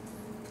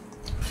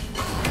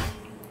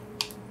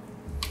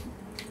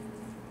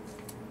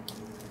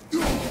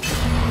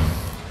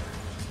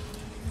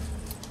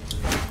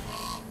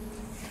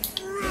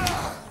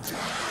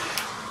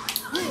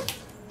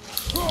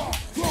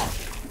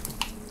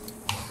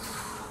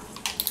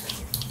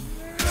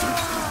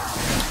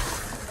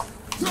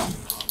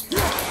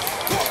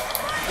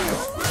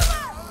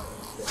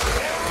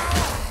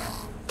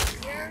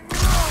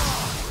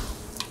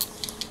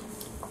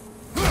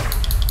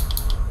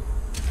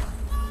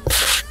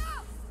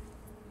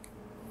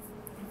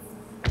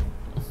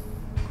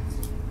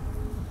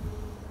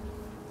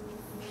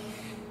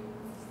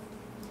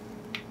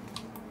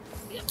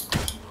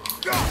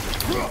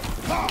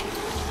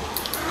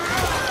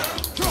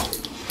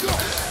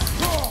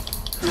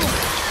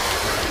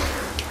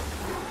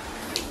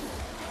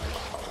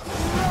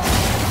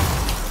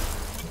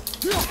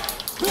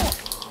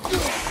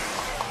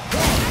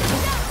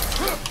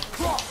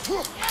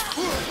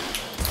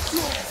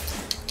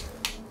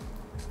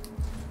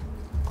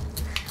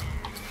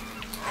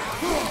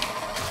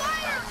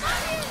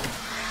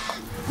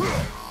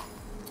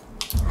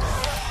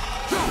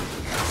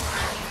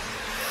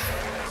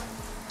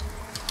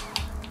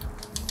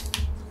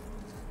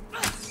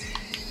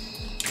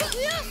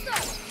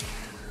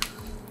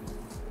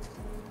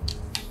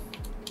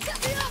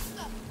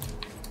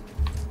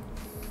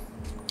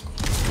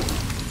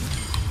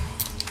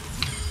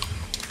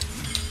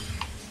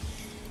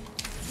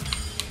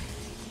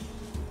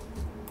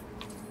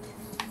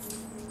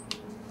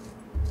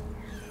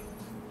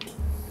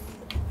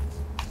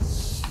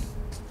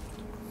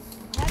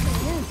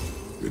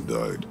 It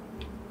died.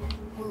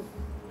 Well,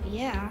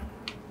 yeah.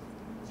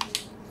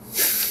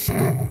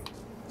 Think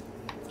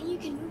you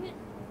can move it?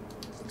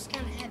 Looks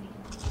kind of heavy.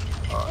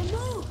 Oh,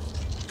 move!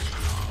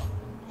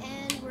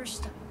 And we're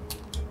stuck.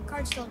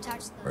 Card's still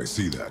attached to them. I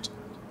see that.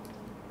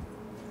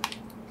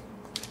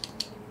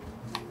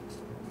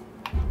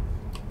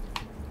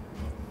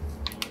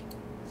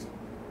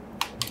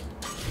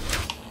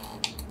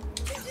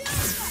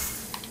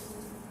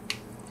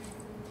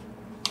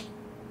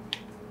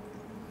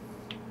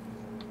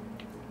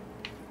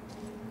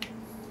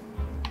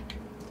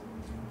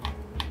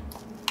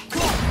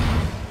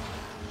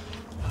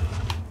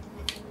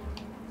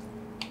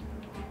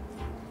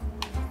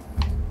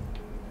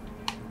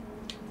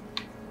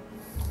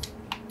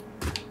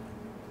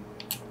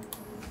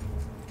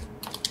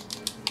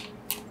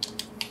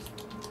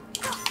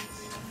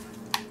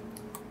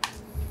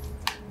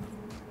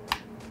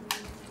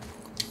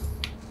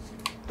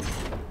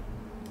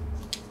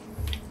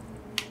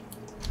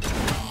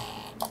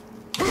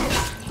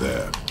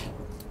 There.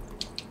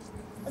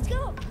 Let's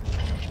go!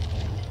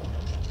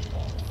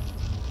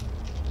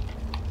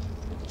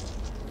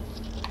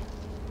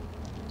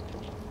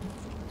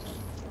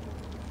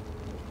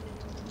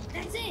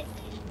 That's it!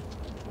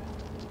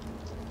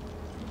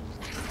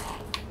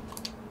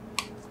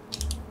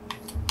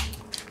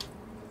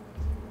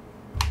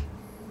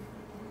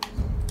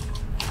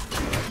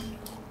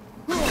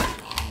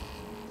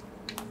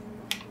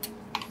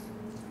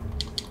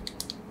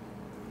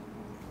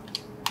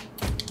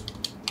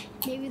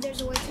 Maybe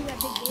there's a way through that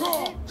big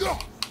gate.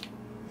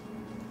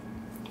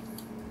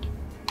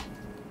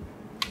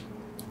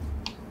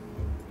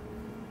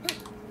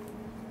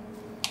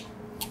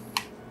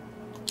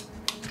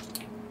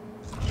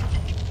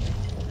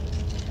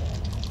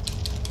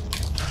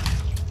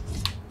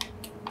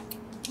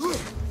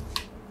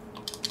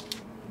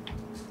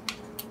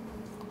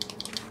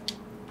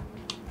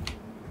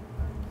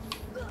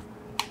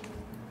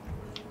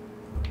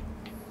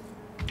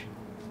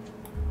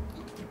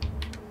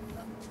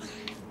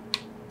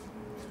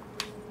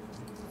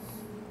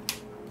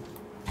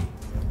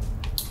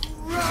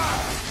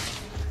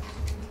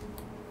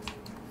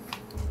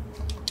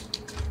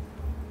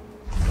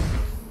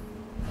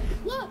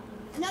 Look!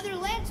 Another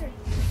lantern!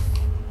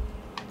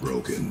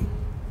 Broken.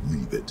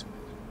 Leave it.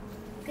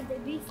 Could they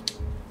be?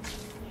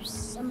 There's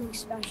something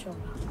special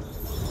about them.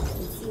 I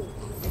can feel it.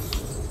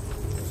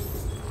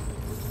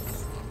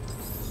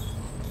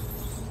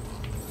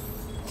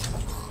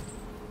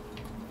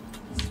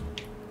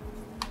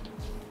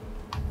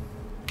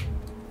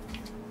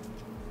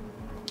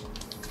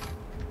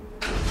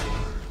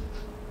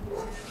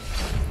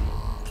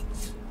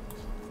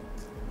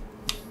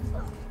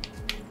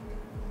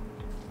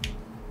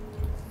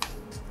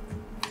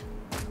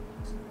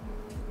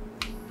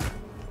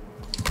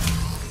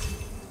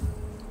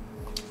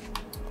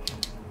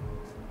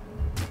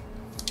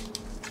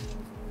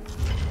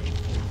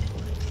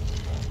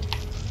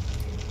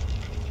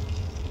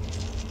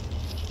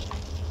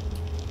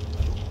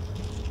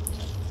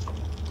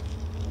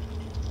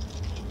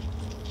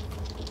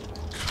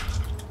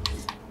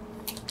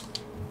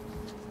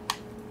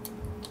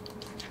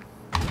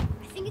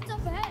 I think it's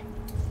up ahead.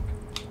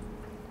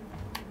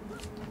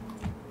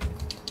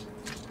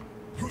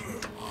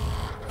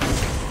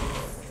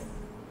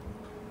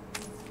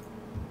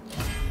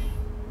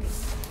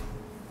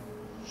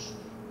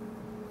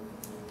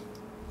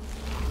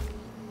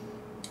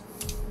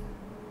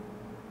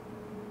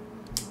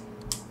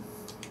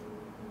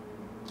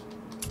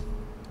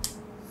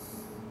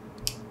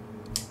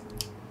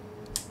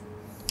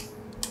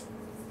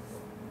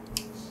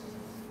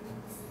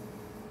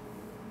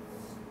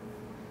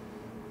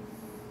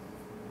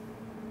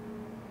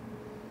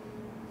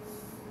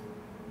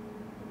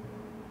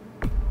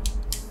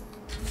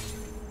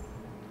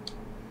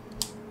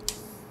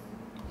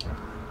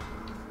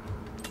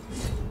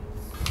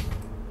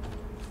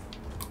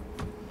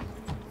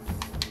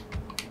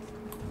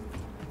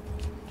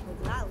 Well,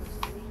 that was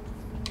sweet.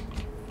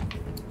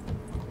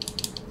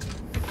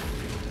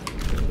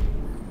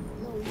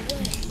 No way.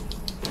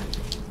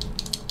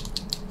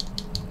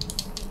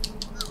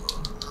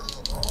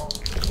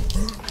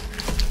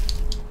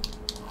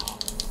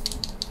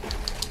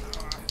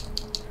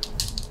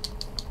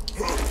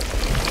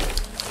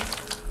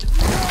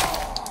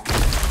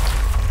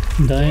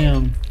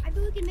 Damn. I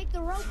bet we can make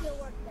the rope wheel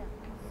work then.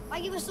 Why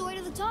give us the way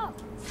to the top?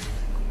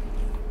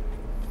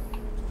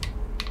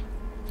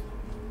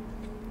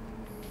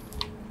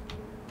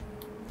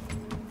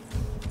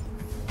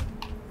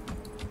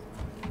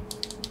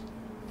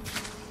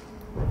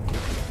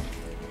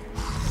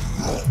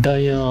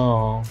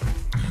 Damn.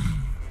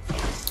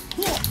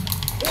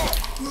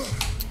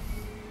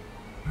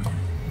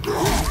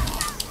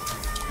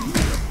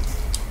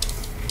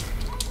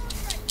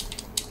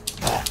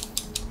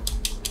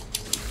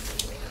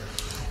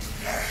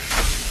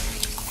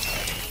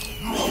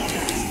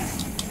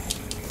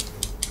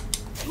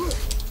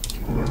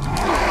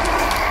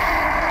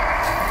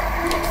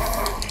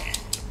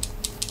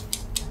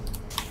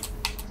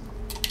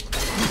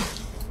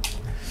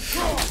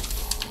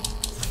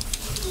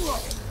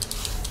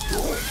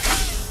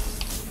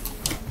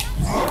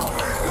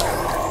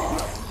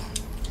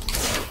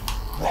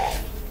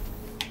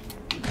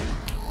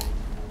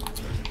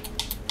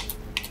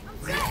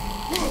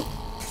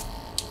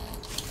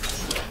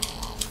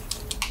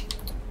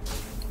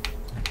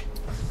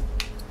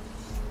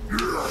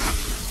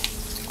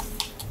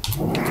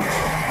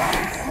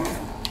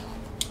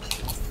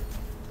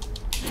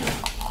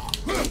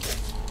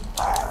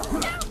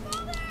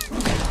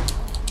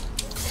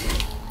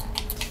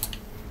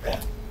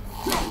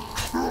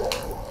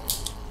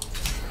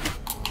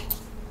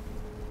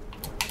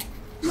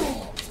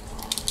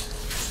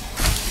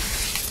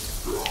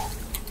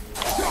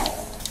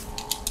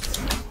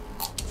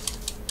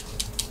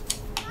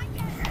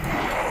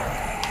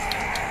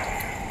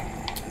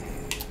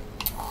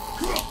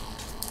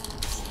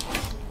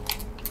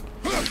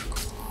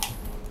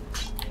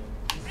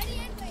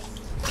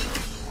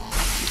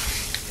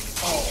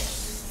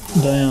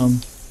 Damn.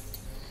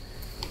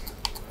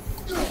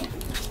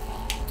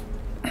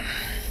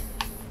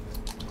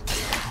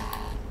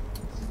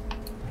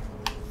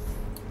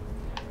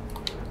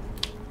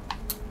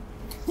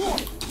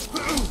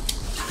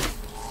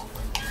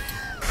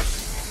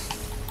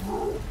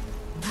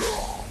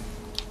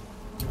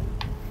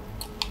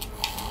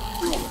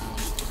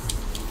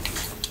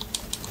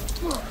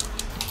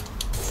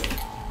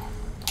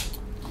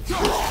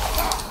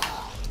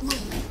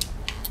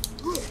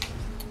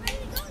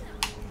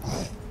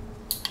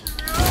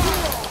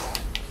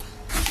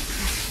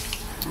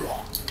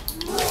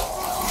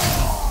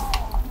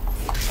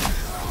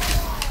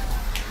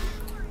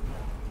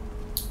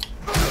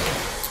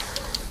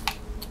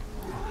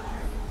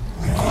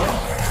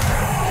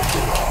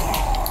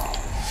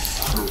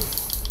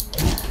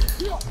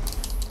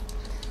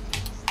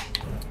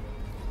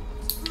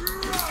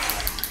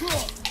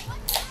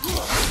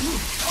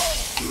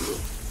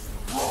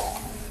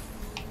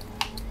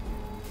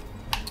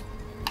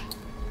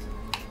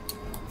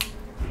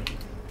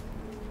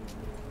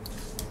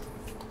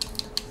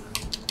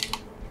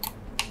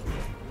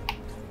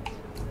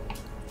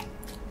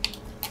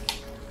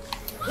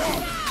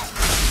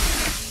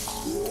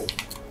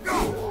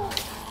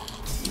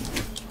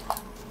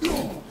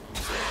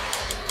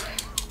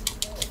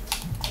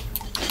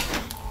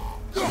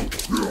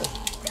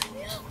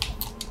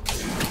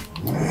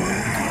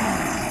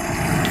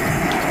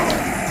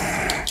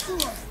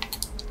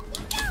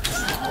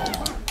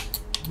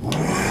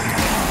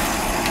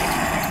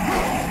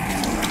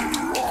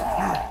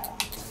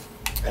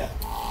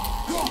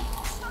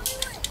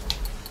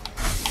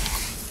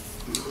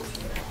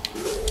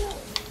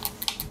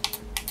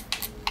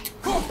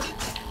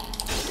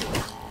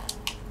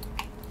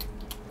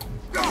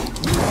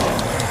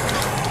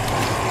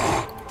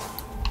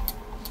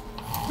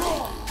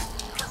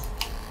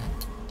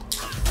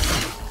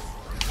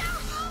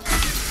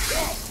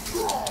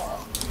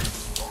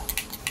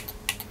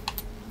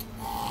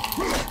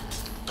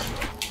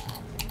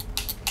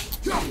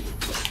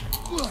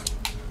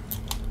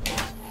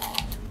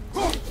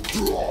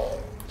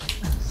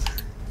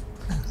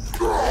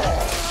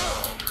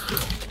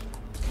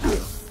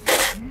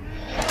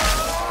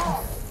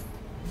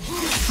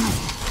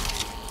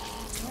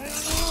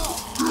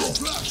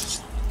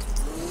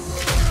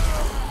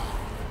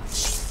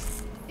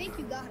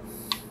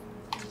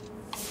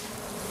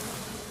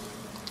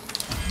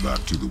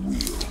 Back to the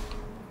wheel.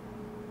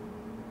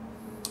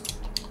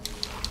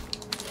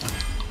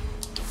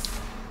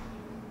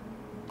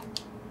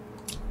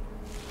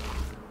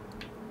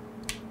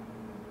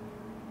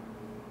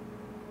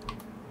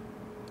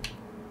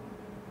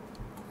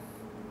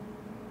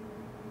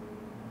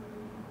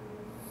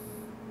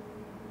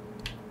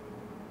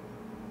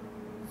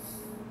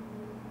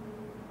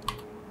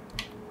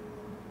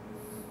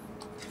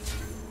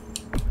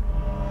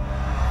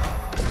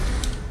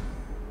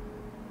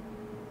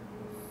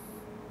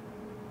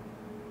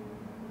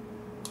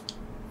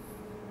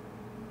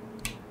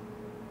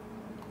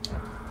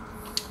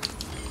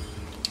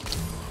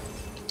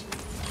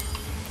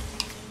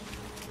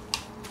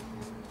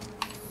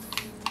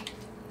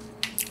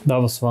 That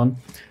was fun.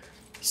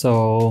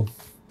 So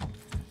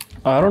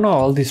I don't know,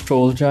 all these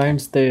troll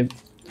giants, they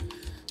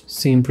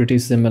seem pretty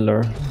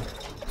similar.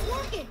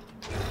 Working.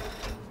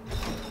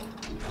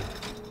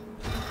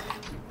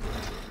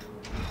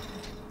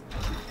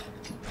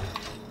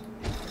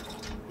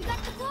 We got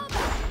the glove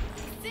out.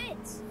 It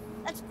fits.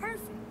 That's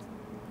perfect.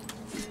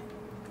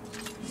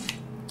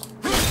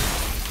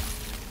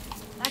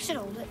 That should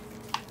hold it.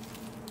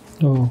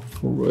 Oh,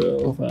 for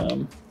real,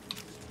 fam.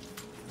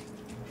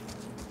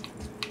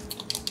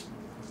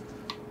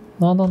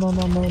 No, no, no,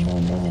 no, no, no,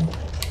 no.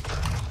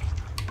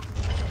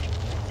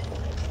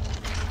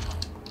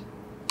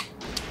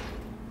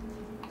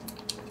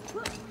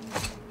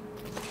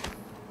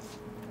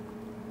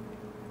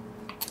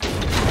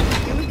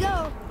 Here we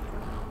go.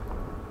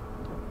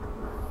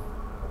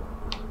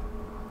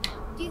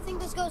 Do you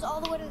think this goes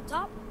all the way to the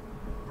top?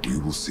 We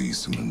will see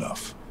soon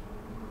enough.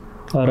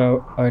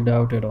 I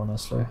doubt it,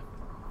 honestly.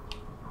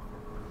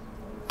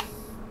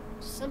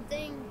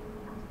 Something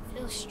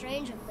feels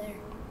strange up there.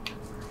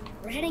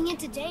 We're heading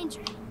into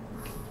danger.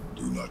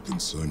 Do not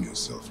concern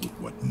yourself with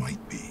what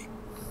might be.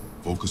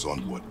 Focus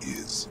on what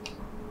is,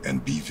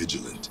 and be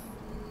vigilant.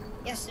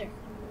 Yes, sir.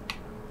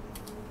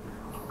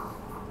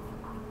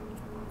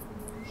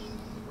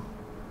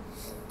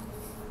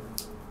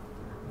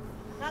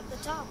 Not the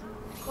top,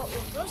 but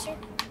we're closer.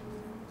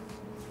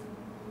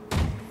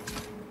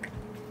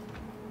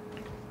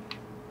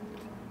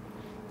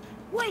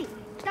 Wait,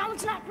 that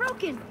one's not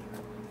broken.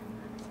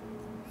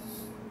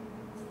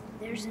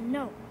 There's a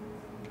note.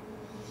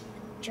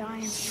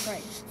 Giants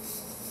pray.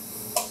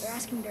 They're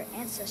asking their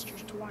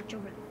ancestors to watch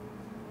over them,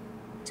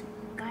 to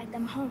guide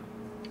them home.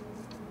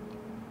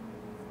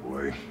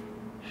 Boy,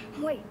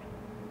 Wait.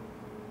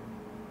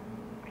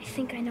 I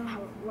think I know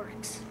how it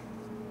works.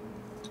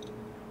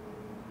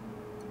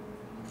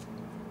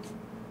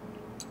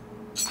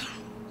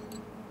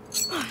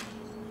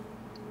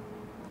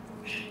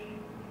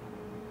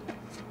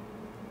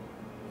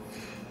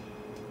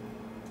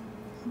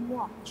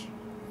 watch.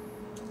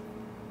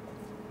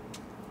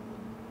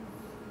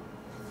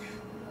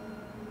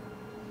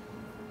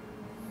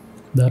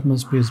 That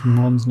must be his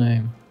mom's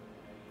name.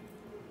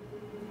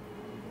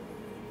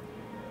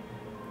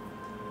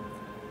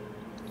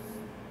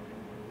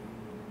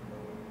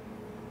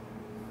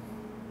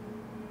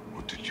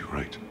 What did you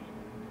write?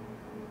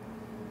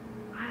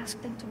 I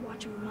asked them to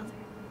watch her mother.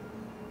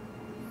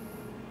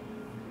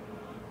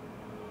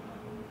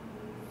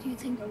 Do you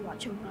think they'll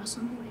watch over us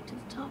on the way to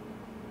the top?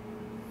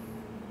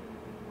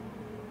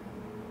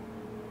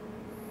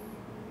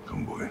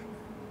 Come, boy.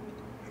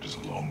 It is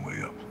a long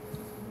way up.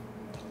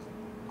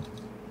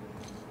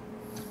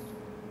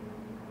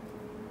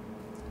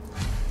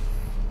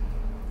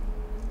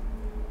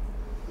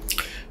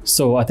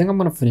 So I think I'm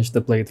gonna finish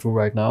the playthrough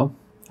right now,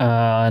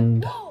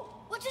 and Whoa!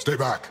 What just... Stay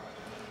back!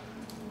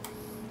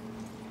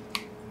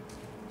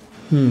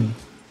 hmm.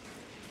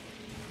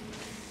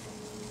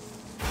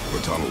 The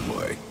tunnel,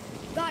 boy.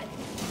 Got it.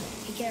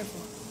 Be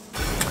careful.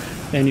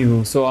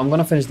 Anywho, so I'm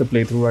gonna finish the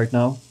playthrough right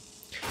now,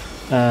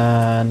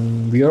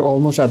 and we are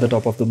almost at the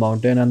top of the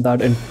mountain, and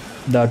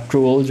that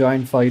troll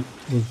giant fight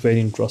was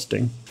very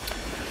interesting.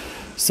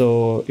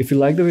 So if you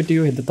like the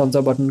video, hit the thumbs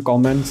up button,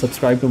 comment,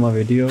 subscribe to my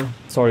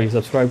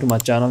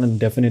channel, and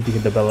definitely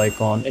hit the bell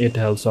icon. It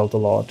helps out a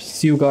lot.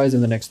 See you guys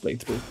in the next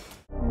playthrough.